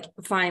printer like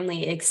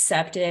finally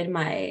accepted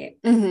my,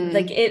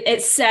 like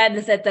it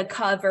said that the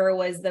cover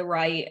was the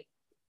right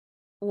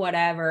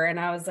whatever. And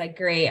I was like,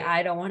 great,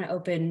 I don't want to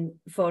open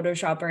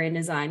Photoshop or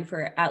InDesign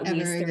for at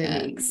least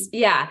 3 weeks.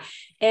 Yeah.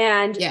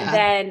 And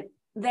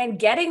then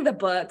getting the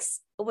books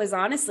was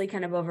honestly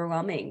kind of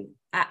overwhelming.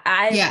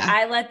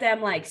 I let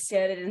them like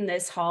sit in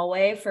this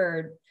hallway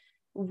for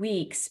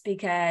weeks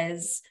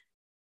because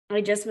I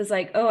just was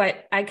like, oh,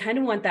 I kind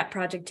of want that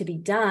project to be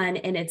done,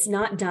 and it's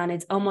not done.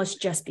 It's almost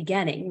just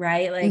beginning.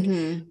 Right. Like,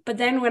 but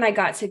then when I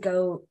got to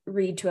go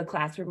read to a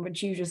classroom,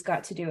 which you just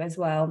got to do as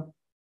well,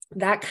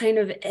 that kind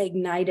of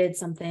ignited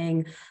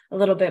something a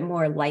little bit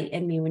more light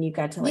in me when you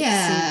got to like,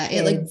 see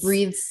it like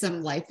breathes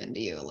some life into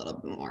you a little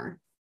bit more.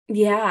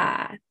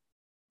 Yeah.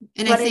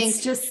 And but I think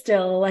it's just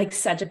still like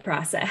such a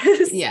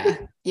process.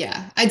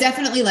 Yeah. I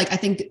definitely I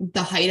think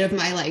the height of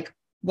my like,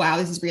 wow,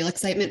 this is real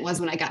excitement was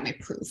when I got my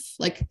proof,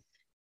 like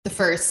the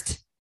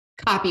first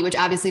copy, which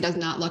obviously does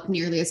not look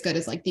nearly as good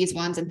as like these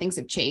ones, and things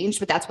have changed,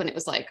 but that's when it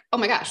was like, oh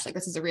my gosh, like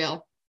this is a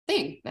real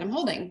thing that I'm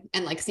holding.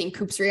 And like seeing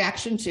Coop's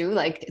reaction too,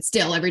 like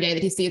still every day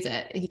that he sees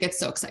it, he gets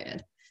so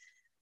excited.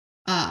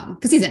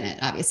 Because he's in it,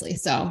 obviously.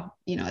 So,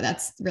 you know,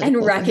 that's really and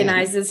cool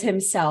recognizes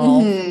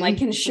himself and like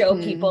can show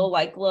people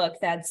like, look,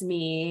 that's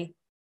me.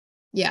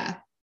 Yeah.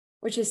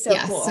 which is so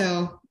cool.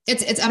 So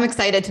I'm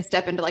excited to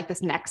step into like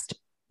this next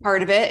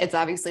part of it. I'm excited to step into like this next part of it. It's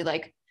obviously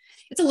like,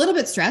 it's a little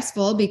bit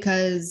stressful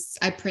because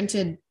I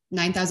printed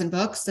 9,000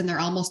 books and they're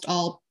almost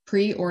all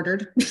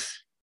pre-ordered.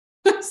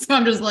 So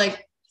I'm just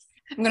like,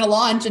 I'm going to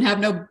launch and have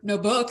no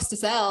books to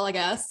sell, I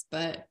guess.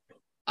 But,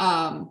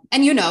 and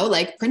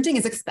like printing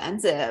is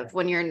expensive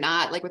when you're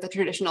not like with a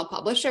traditional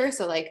publisher.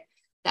 So like,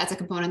 that's a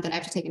component that I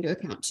have to take into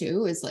account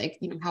too, is like,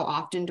 how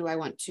often do I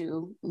want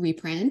to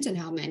reprint and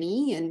how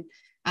many? And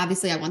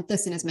obviously I want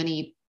this in as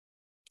many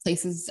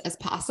places as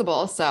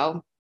possible.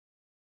 So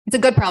it's a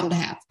good problem to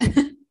have.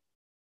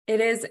 It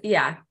is.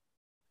 Yeah.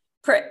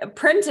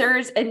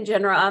 Printers in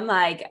general, I'm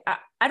like,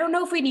 I don't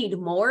know if we need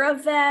more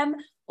of them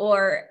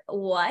or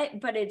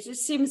what, but it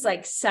just seems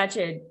like such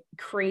a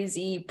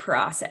crazy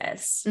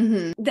process.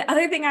 Mm-hmm. The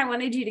other thing I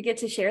wanted you to get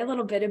to share a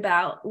little bit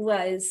about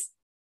was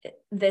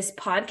this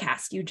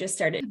podcast you just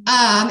started.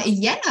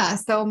 Yeah.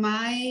 So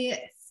my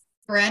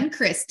friend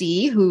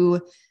Christy,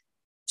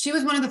 she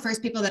was one of the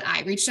first people that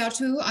I reached out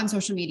to on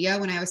social media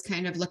when I was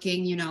kind of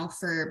looking,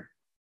 for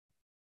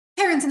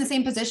parents in the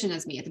same position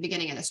as me at the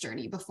beginning of this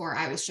journey before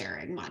I was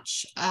sharing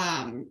much.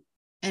 And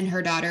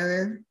her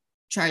daughter,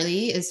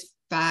 Charlie, is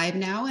 5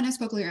 now and has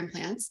cochlear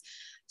implants.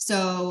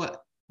 So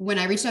when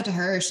I reached out to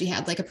her, she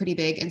had like a pretty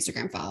big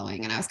Instagram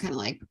following. And I was kind of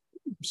like,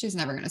 she's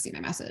never going to see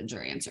my message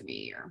or answer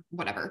me or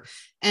whatever.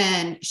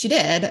 And she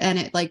did. And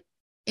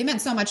it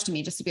meant so much to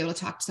me just to be able to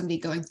talk to somebody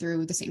going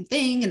through the same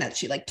thing, and that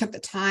she like took the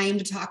time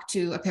to talk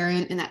to a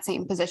parent in that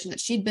same position that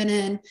she'd been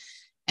in.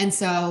 And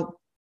so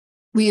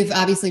we've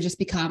obviously just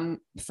become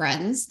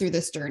friends through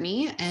this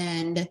journey.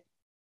 And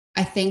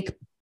I think,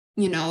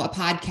 a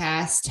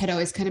podcast had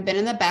always kind of been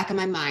in the back of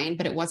my mind,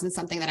 but it wasn't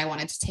something that I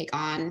wanted to take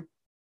on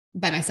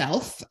by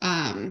myself.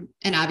 And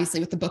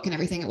obviously with the book and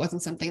everything, it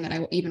wasn't something that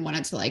I even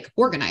wanted to like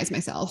organize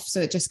myself.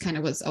 So it just kind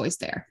of was always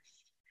there.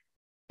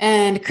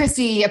 And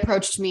Christy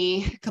approached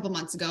me a couple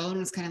months ago and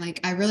was kind of like,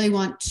 I really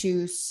want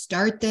to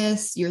start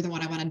this. You're the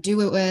one I want to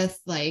do it with.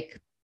 Like,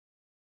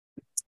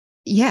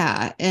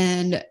 yeah.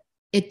 And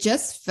it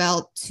just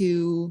felt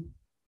too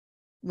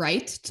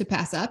right to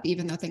pass up,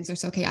 even though things are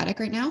so chaotic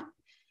right now.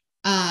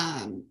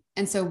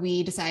 And so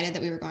we decided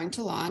that we were going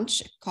to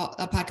launch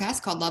a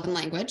podcast called Love and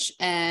Language.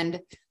 And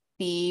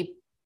the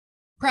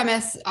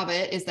premise of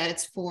it is that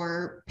it's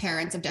for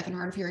parents of deaf and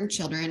hard of hearing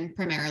children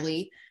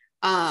primarily,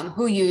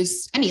 who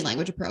use any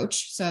language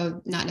approach.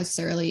 So not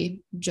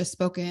necessarily just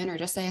spoken or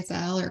just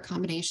ASL or a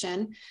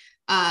combination.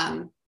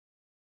 And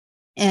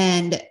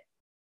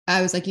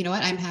I was like, you know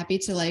what, I'm happy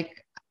to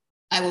like,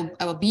 I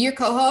will be your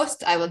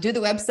co-host. I will do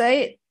the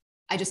website.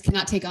 I just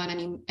cannot take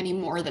on any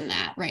more than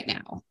that right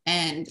now.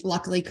 And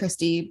luckily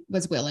Christy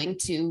was willing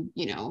to,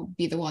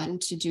 be the one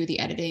to do the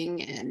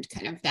editing and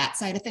kind of that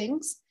side of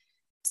things.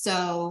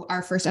 So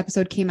our first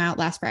episode came out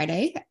last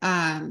Friday,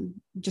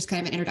 just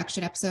kind of an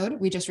introduction episode.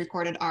 We just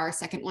recorded our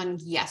second one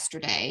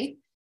yesterday,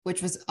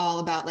 which was all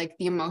about like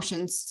the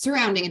emotions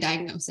surrounding a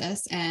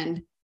diagnosis.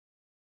 And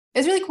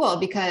it's really cool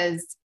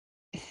because,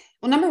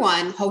 well, number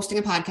one, hosting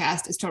a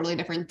podcast is totally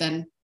different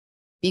than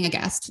being a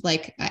guest.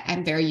 Like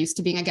I'm very used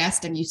to being a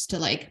guest. I'm used to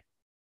like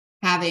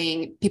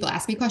having people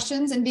ask me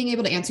questions and being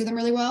able to answer them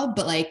really well,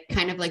 but like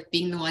kind of like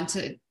being the one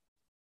to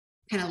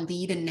kind of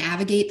lead and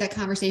navigate that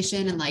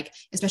conversation. And like,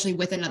 especially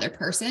with another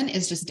person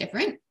is just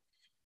different.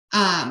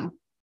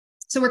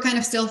 So we're kind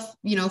of still,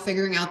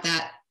 figuring out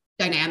that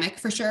dynamic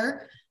for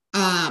sure.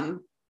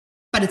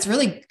 But it's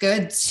really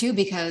good too,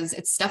 because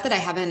it's stuff that I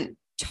haven't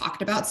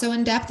talked about so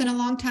in depth in a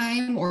long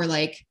time, or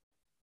like,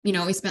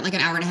 we spent like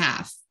an hour and a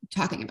half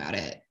talking about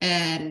it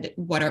and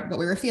what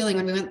we were feeling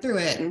when we went through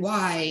it and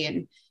why.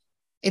 And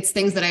it's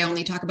things that I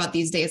only talk about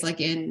these days, like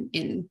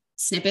in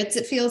snippets,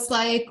 it feels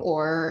like,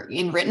 or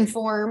in written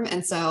form.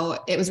 And so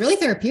it was really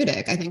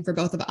therapeutic, I think, for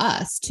both of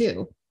us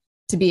too,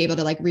 to be able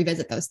to like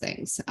revisit those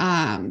things.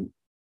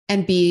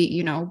 And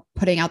be,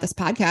 putting out this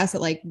podcast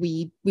that like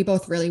we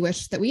both really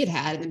wish that we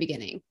had in the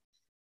beginning.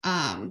 So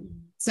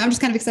I'm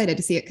just kind of excited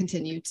to see it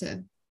continue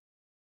to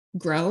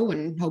grow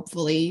and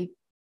hopefully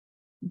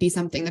be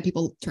something that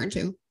people turn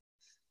to.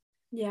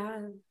 Yeah.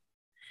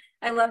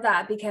 I love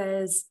that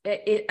because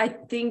I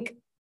think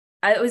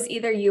it was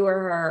either you or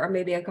her, or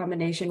maybe a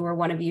combination, where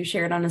one of you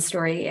shared on a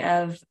story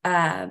of,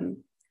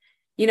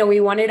 we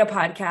wanted a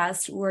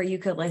podcast where you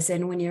could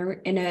listen when you're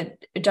in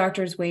a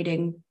doctor's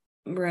waiting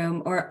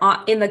room or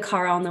in the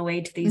car on the way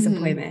to these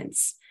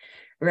appointments.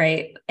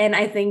 Right. And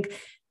I think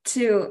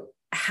to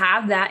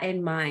have that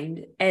in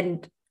mind,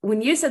 and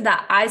when you said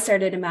that, I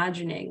started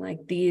imagining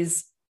like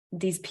these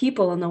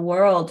people in the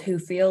world who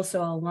feel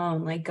so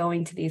alone, like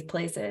going to these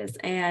places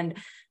and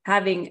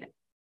having,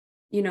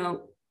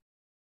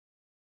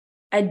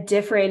 a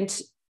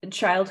different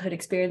childhood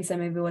experience than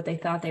maybe what they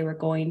thought they were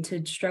going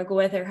to struggle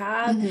with or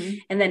have.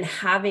 And then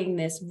having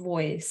this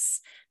voice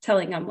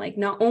telling them like,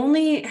 not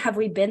only have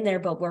we been there,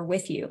 but we're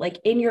with you, like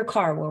in your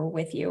car, we're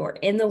with you, or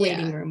in the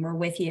waiting room, we're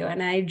with you.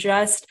 And I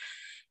just,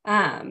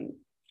 I'm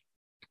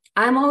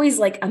always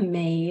like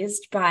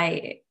amazed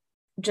by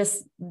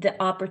just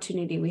the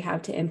opportunity we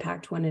have to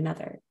impact one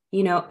another,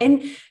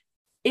 and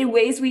in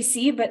ways we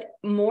see, but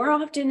more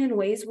often in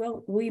ways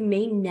we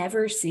may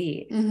never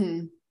see.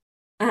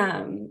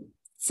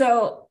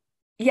 So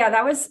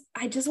yeah,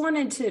 I just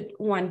wanted to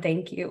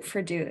thank you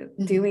for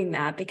doing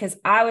that, because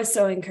I was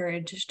so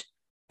encouraged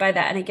by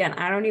that. And again,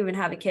 I don't even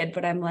have a kid,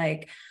 but I'm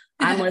like,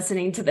 I'm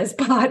listening to this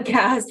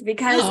podcast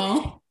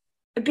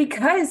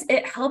because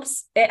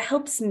it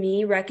helps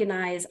me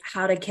recognize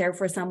how to care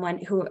for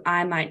someone who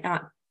I might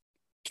not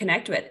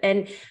connect with.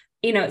 And,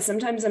 you know,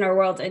 sometimes in our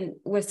world and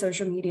with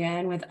social media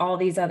and with all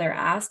these other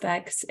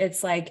aspects,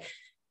 it's like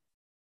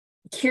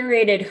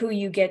curated who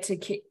you get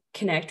to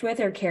connect with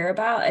or care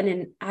about. And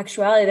in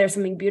actuality, there's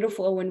something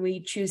beautiful when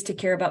we choose to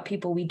care about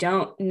people we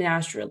don't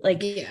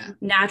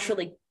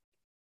naturally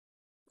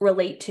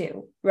relate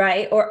to,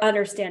 right? Or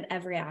understand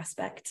every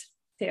aspect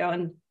to.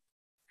 And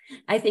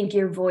I think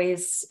your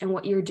voice and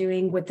what you're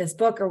doing with this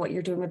book, or what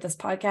you're doing with this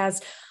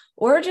podcast,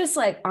 or just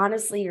like,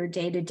 honestly, your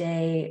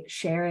day-to-day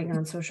sharing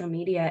on social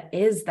media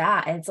is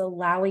that it's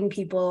allowing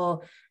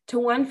people to,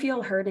 one,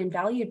 feel heard and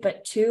valued,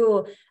 but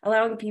two,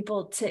 allowing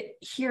people to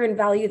hear and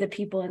value the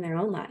people in their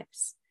own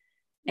lives.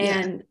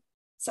 And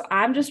so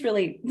I'm just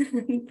really,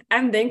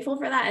 I'm thankful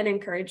for that and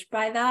encouraged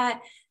by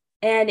that,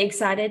 and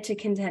excited to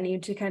continue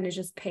to kind of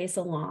just pace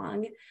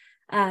along.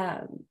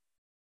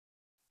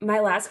 My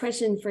last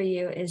question for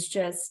you is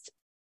just,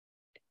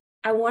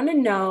 I want to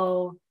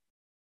know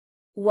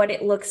what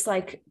it looks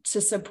like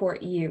to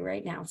support you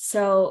right now.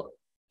 So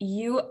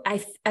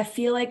I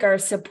feel like are a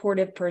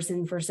supportive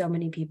person for so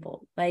many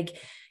people. Like,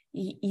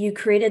 you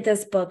created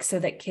this book so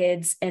that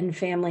kids and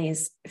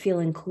families feel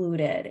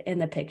included in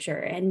the picture.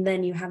 And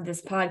then you have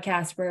this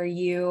podcast where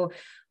you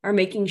are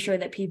making sure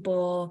that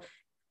people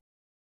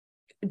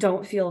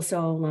don't feel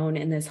so alone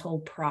in this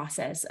whole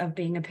process of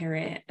being a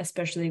parent,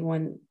 especially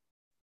one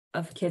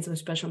of kids with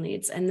special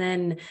needs. And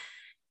then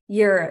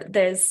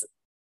there's,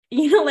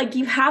 you know, like,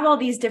 you have all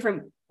these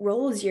different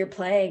roles you're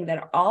playing that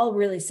are all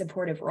really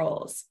supportive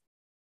roles.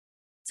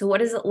 So what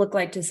does it look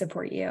like to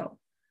support you?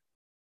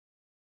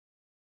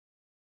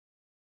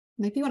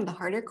 Might be one of the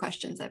harder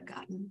questions I've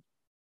gotten.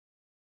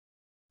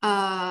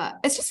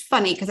 It's just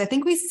funny because I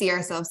think we see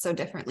ourselves so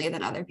differently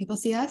than other people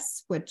see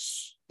us,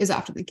 which is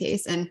often the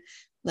case. And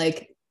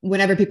like,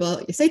 whenever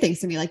people say things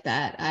to me like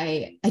that,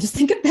 I just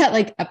think of that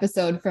like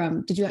episode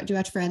from, do you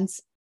watch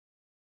Friends?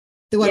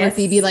 The one where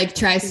Phoebe like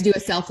tries to do a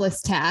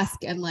selfless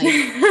task and like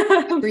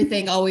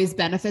everything always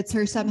benefits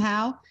her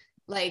somehow.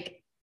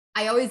 Like,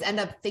 I always end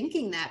up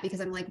thinking that because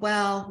I'm like,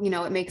 well, you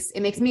know, it makes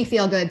me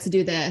feel good to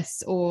do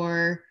this,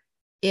 or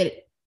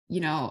it, you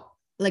know,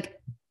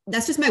 like,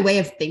 that's just my way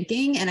of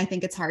thinking. And I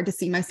think it's hard to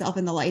see myself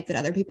in the light that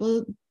other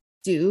people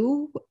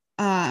do.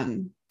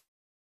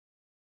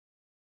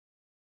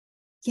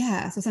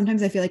 Yeah. So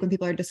sometimes I feel like when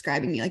people are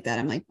describing me like that,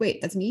 I'm like,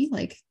 wait, that's me?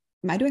 Like,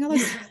 am I doing all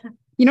this?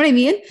 You know what I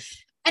mean?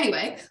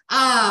 Anyway,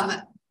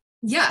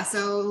 yeah,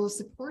 so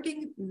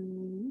supporting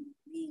me.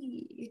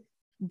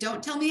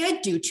 Don't tell me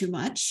I do too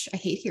much. I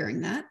hate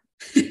hearing that.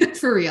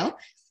 For real.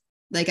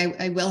 Like,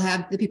 I will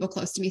have the people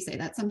close to me say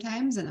that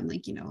sometimes. And I'm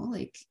like, you know,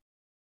 like,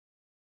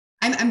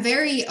 I'm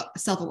very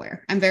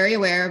self-aware. I'm very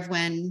aware of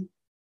when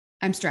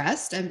I'm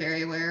stressed. I'm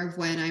very aware of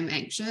when I'm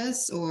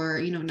anxious or,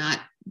 you know, not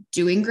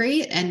doing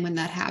great. And when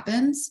that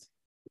happens,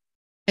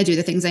 I do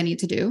the things I need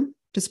to do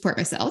to support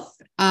myself.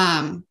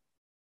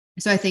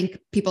 So I think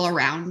people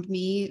around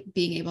me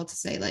being able to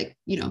say, like,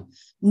 you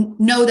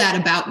know that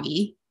about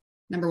me,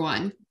 number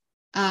one.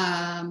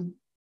 Number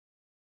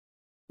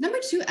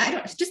two,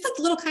 just like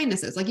little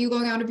kindnesses, like you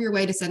going out of your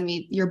way to send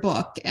me your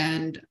book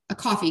and a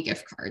coffee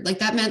gift card. Like,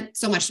 that meant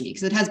so much to me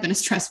because it has been a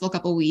stressful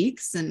couple of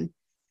weeks and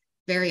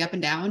very up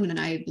and down. And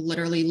I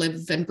literally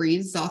live and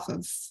breathe off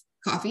of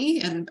coffee,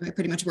 and I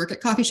pretty much work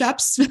at coffee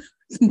shops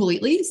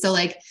completely. So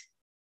like,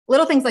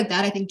 little things like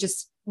that, I think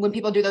just when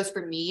people do those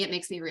for me, it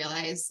makes me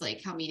realize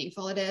like how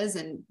meaningful it is,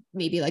 and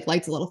maybe like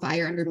lights a little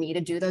fire under me to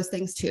do those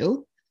things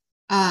too.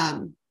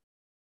 But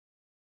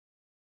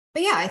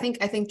yeah, I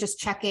think just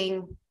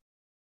checking.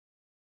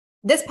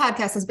 This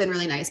podcast has been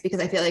really nice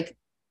because I feel like,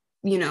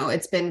 you know,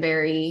 it's been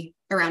very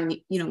around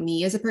me, you know,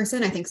 me as a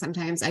person. I think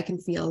sometimes I can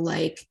feel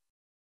like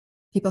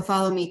people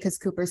follow me because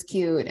Cooper's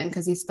cute and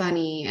because he's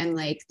funny and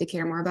like they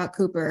care more about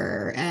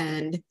Cooper.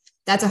 And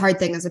that's a hard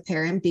thing as a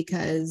parent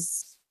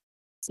because,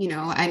 you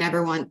know, I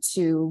never want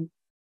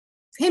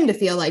him to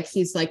feel like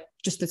he's like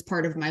just this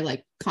part of my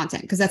like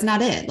content, because that's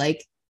not it.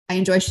 Like, I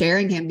enjoy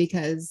sharing him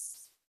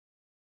because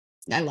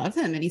I love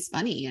him and he's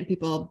funny and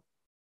people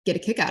get a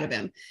kick out of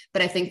him.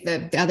 But I think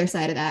the other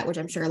side of that, which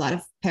I'm sure a lot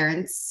of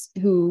parents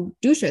who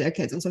do share their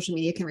kids on social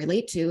media can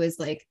relate to, is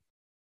like,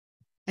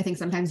 I think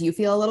sometimes you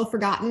feel a little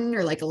forgotten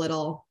or like a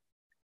little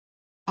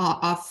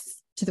off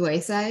to the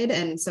wayside.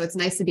 And so it's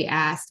nice to be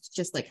asked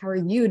just like, how are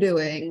you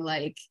doing?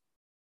 Like,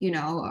 you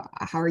know,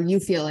 how are you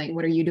feeling?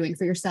 What are you doing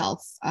for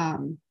yourself?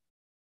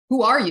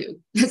 Who are you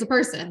as a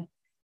person,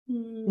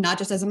 not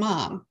just as a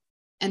mom?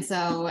 And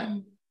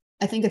so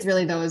I think it's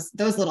really those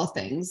little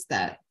things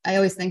that I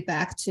always think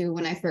back to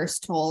when I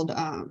first told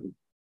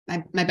my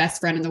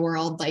best friend in the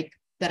world, like,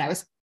 that I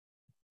was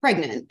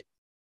pregnant.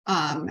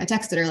 I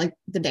texted her like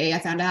the day I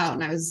found out,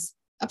 and I was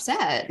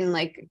upset. And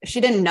like,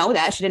 she didn't know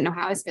that. She didn't know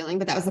how I was feeling,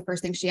 but that was the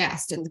first thing she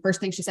asked. And the first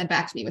thing she said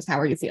back to me was, how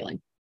are you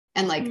feeling?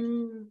 And like,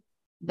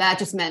 that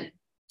just meant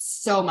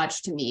so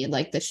much to me,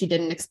 like that she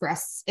didn't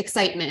express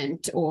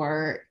excitement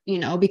or, you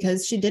know,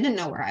 because she didn't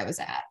know where I was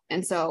at.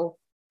 And so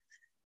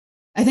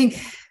I think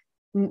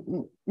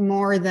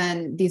more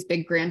than these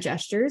big grand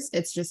gestures,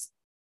 it's just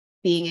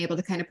being able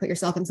to kind of put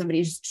yourself in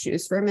somebody's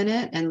shoes for a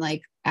minute and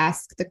like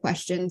ask the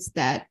questions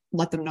that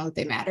let them know that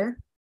they matter.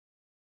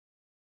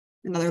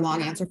 Another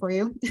long answer for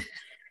you.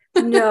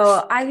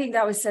 No, I think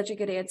that was such a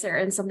good answer,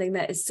 and something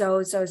that is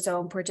so, so,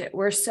 so important.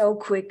 We're so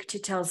quick to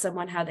tell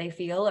someone how they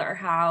feel or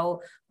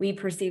how we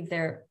perceive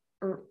their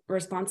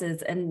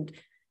responses. And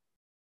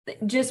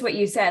just what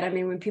you said, I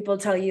mean, when people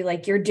tell you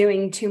like you're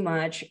doing too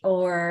much,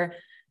 or,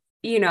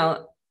 you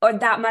know, or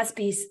that must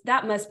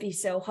be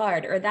so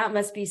hard, or that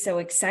must be so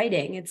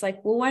exciting. It's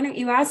like, well, why don't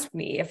you ask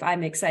me if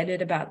I'm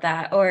excited about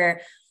that?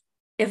 Or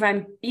if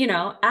I'm, you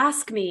know,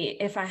 ask me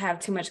if I have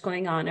too much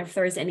going on, if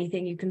there's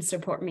anything you can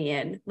support me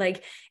in.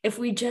 Like, if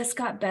we just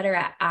got better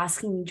at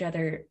asking each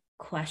other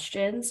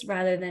questions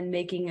rather than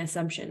making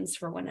assumptions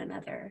for one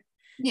another.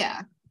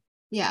 Yeah.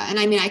 Yeah. And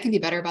I mean, I can be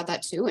better about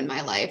that too in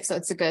my life. So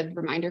it's a good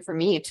reminder for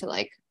me to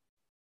like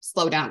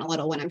slow down a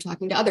little when I'm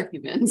talking to other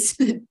humans.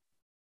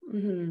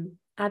 Mm-hmm.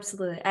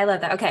 Absolutely. I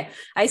love that. Okay.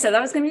 I said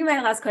that was going to be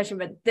my last question,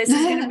 but this is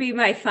going to be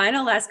my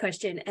final last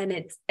question.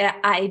 And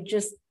I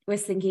just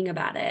was thinking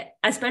about it,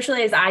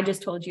 especially as I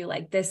just told you,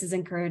 like, this is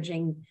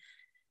encouraging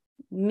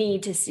me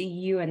to see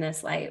you in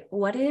this light.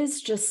 What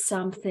is just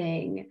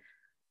something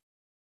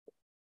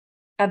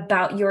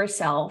about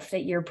yourself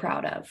that you're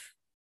proud of?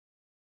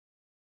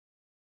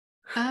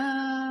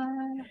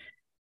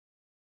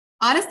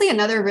 Honestly,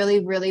 another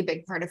really, really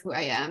big part of who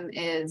I am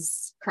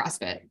is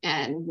CrossFit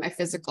and my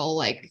physical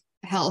like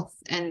health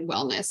and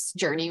wellness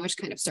journey, which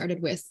kind of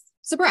started with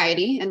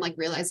sobriety and like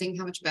realizing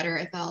how much better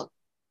I felt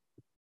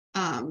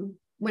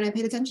when I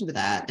paid attention to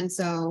that. And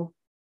so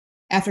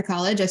after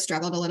college, I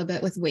struggled a little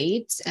bit with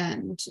weight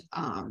and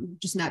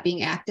just not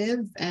being active.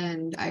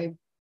 And I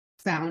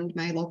found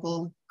my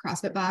local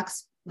CrossFit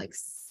box like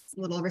a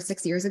little over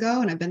 6 years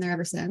ago, and I've been there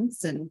ever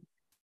since. And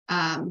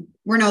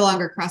we're no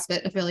longer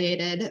CrossFit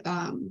affiliated.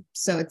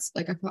 So it's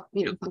like a,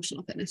 you know,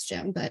 functional fitness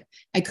gym, but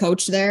I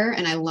coach there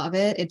and I love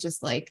it. It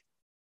just like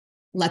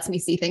lets me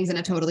see things in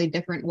a totally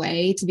different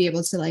way to be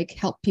able to like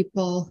help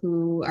people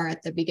who are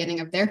at the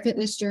beginning of their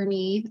fitness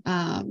journey.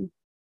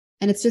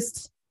 And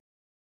it's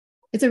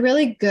a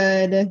really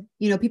good,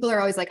 you know, people are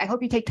always like, I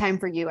hope you take time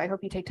for you. I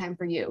hope you take time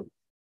for you.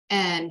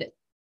 And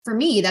for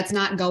me, that's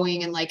not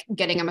going and like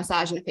getting a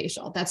massage and a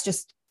facial. That's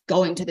just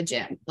going to the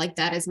gym. Like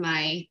that is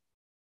my,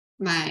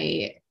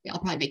 I'll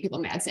probably make people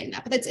mad saying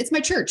that, but it's my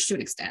church to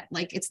an extent.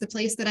 Like it's the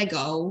place that I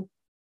go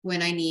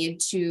when I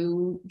need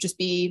to just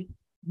be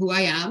who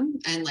I am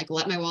and like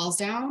let my walls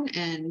down.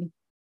 And,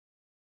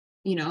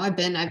 you know, I've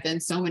been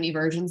so many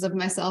versions of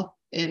myself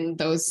in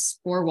those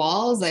four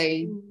walls.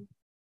 I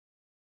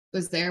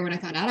was there when I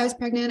found out I was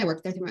pregnant. I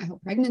worked there through my whole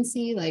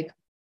pregnancy. Like,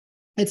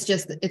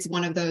 it's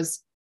one of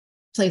those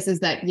places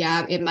that,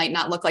 yeah, it might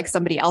not look like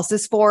somebody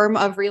else's form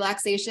of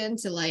relaxation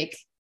to like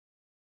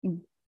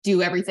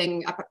do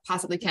everything I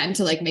possibly can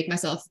to like make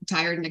myself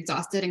tired and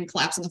exhausted and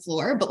collapse on the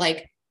floor. But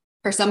like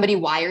for somebody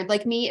wired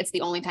like me, it's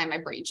the only time my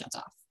brain shuts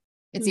off.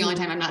 It's the only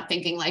time I'm not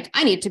thinking like,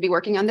 I need to be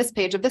working on this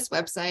page of this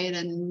website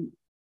and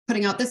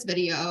putting out this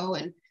video.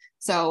 And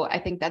so I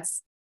think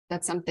that's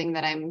something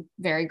that I'm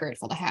very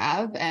grateful to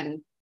have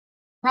and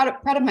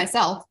proud of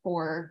myself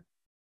for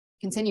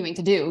continuing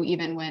to do,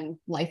 even when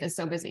life is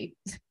so busy.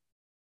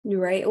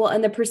 Right. Well,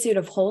 and the pursuit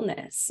of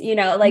wholeness, you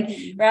know, like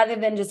rather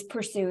than just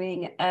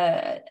pursuing,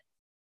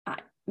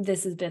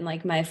 this has been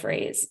like my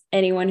phrase.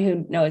 Anyone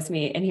who knows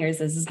me and hears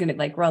this is going to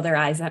like roll their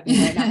eyes at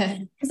me right now.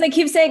 Because I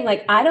keep saying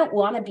like, I don't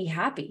want to be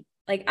happy.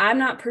 Like I'm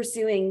not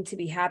pursuing to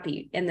be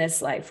happy in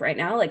this life right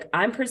now. Like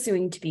I'm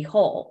pursuing to be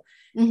whole.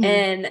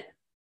 And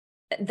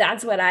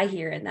that's what I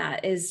hear in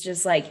that is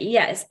just like,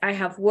 yes, I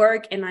have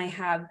work and I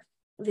have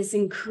this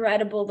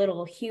incredible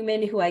little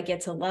human who I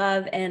get to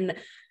love and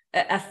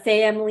a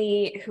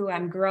family who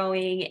I'm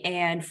growing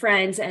and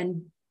friends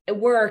and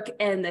work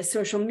and the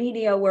social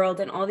media world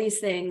and all these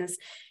things.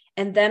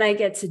 And then I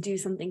get to do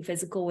something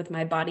physical with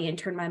my body and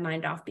turn my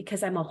mind off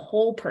because I'm a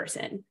whole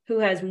person who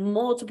has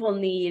multiple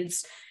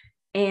needs.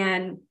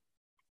 And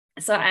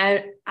so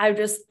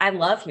I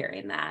love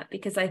hearing that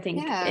because I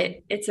think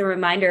it's a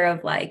reminder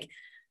of like,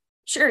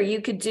 sure,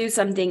 you could do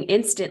something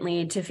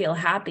instantly to feel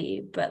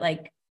happy, but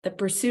like the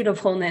pursuit of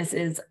wholeness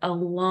is a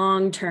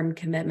long-term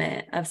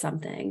commitment of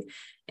something.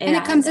 And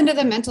it comes into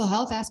the mental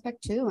health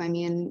aspect too. I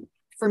mean,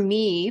 for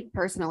me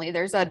personally,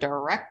 there's a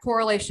direct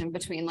correlation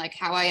between like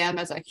how I am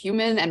as a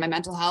human and my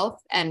mental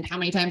health and how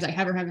many times I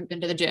have or haven't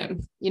been to the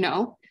gym, you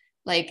know,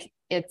 like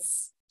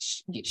it's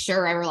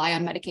sure I rely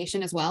on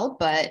medication as well,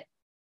 but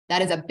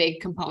that is a big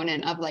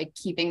component of like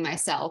keeping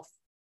myself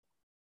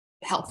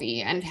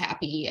healthy and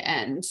happy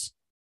and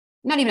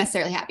not even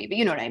necessarily happy, but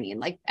you know what I mean?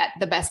 Like at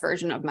the best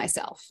version of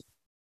myself.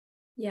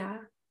 Yeah,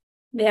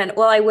 man.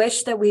 Well, I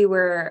wish that we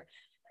were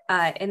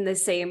in the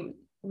same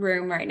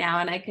room right now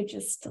and I could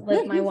just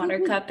lift my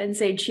water cup and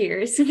say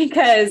cheers,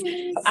 because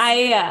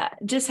I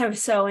just have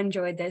so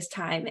enjoyed this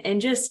time and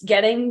just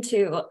getting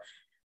to,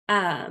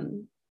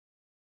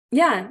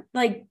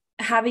 like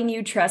having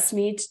you trust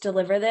me to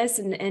deliver this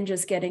and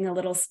just getting a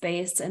little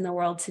space in the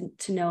world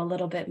to know a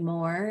little bit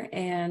more.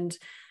 And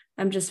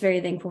I'm just very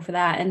thankful for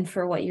that and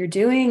for what you're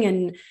doing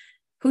and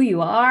who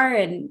you are.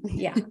 And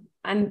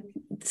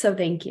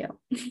thank you.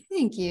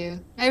 Thank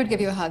you. I would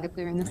give you a hug if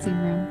we were in the same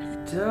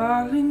room.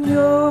 Darling,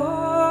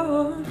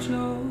 your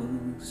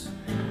jokes,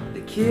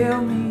 they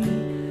kill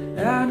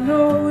me. I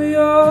know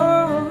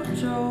your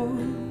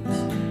jokes,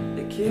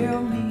 they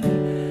kill me.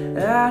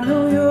 I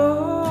know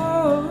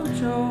your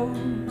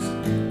jokes,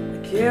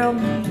 they kill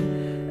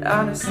me.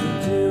 Honestly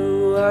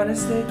do,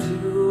 honestly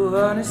do,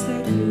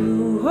 honestly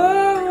do.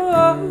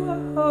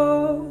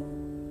 Oh.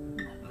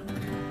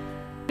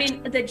 I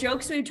mean, the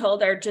jokes we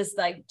told are just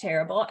like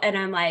terrible. And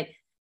I'm like,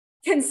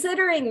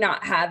 considering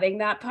not having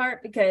that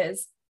part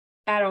because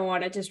I don't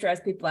want it to stress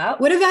people out.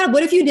 What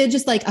if you did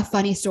just like a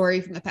funny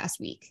story from the past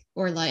week,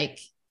 or like,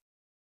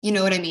 you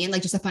know what I mean?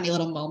 Like just a funny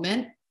little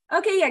moment.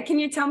 Okay. Yeah. Can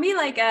you tell me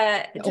like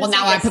well,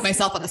 now I put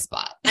myself on the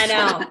spot. I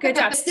know. Good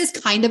job. This is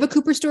kind of a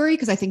Cooper story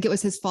because I think it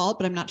was his fault,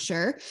 but I'm not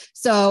sure.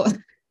 So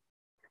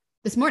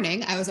this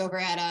morning I was over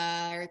at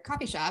a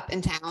coffee shop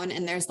in town,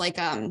 and there's like,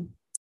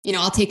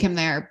 I'll take him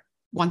there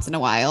once in a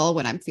while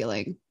when I'm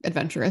feeling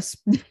adventurous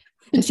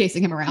and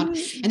chasing him around.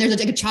 And there's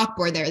like a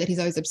chalkboard there that he's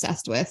always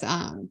obsessed with.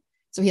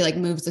 So he like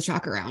moves the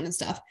chalk around and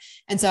stuff.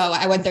 And so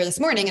I went there this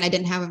morning and I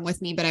didn't have him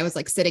with me, but I was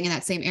like sitting in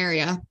that same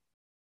area,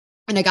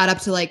 and I got up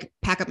to like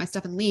pack up my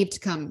stuff and leave to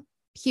come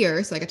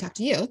here so I could talk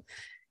to you.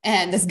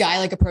 And this guy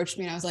like approached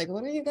me and I was like,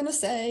 what are you going to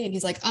say? And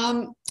he's like,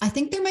 I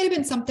think there might've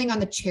been something on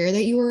the chair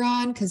that you were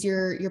on, cause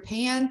your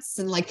pants.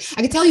 And like,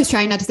 I could tell he was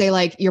trying not to say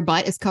like your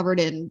butt is covered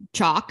in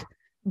chalk,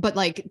 but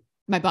like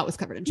my butt was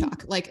covered in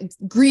chalk, like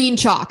green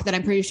chalk that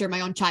I'm pretty sure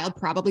my own child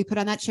probably put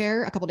on that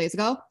chair a couple days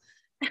ago.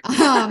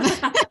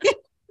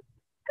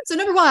 So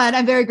number one,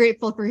 I'm very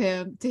grateful to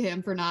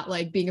him for not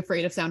like being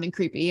afraid of sounding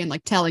creepy and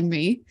like telling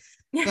me.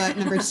 But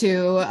number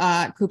two,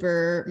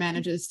 Cooper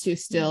manages to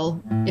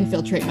still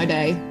infiltrate my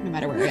day no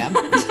matter where I am.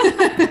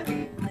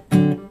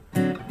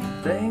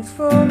 Thanks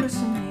for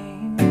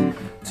listening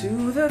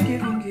to the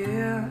Giving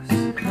Gifts.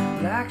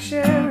 Like,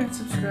 share, and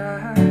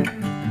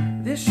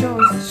subscribe. This show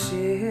is the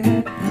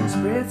shit.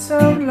 Spread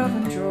some love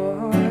and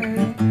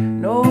joy.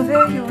 Know that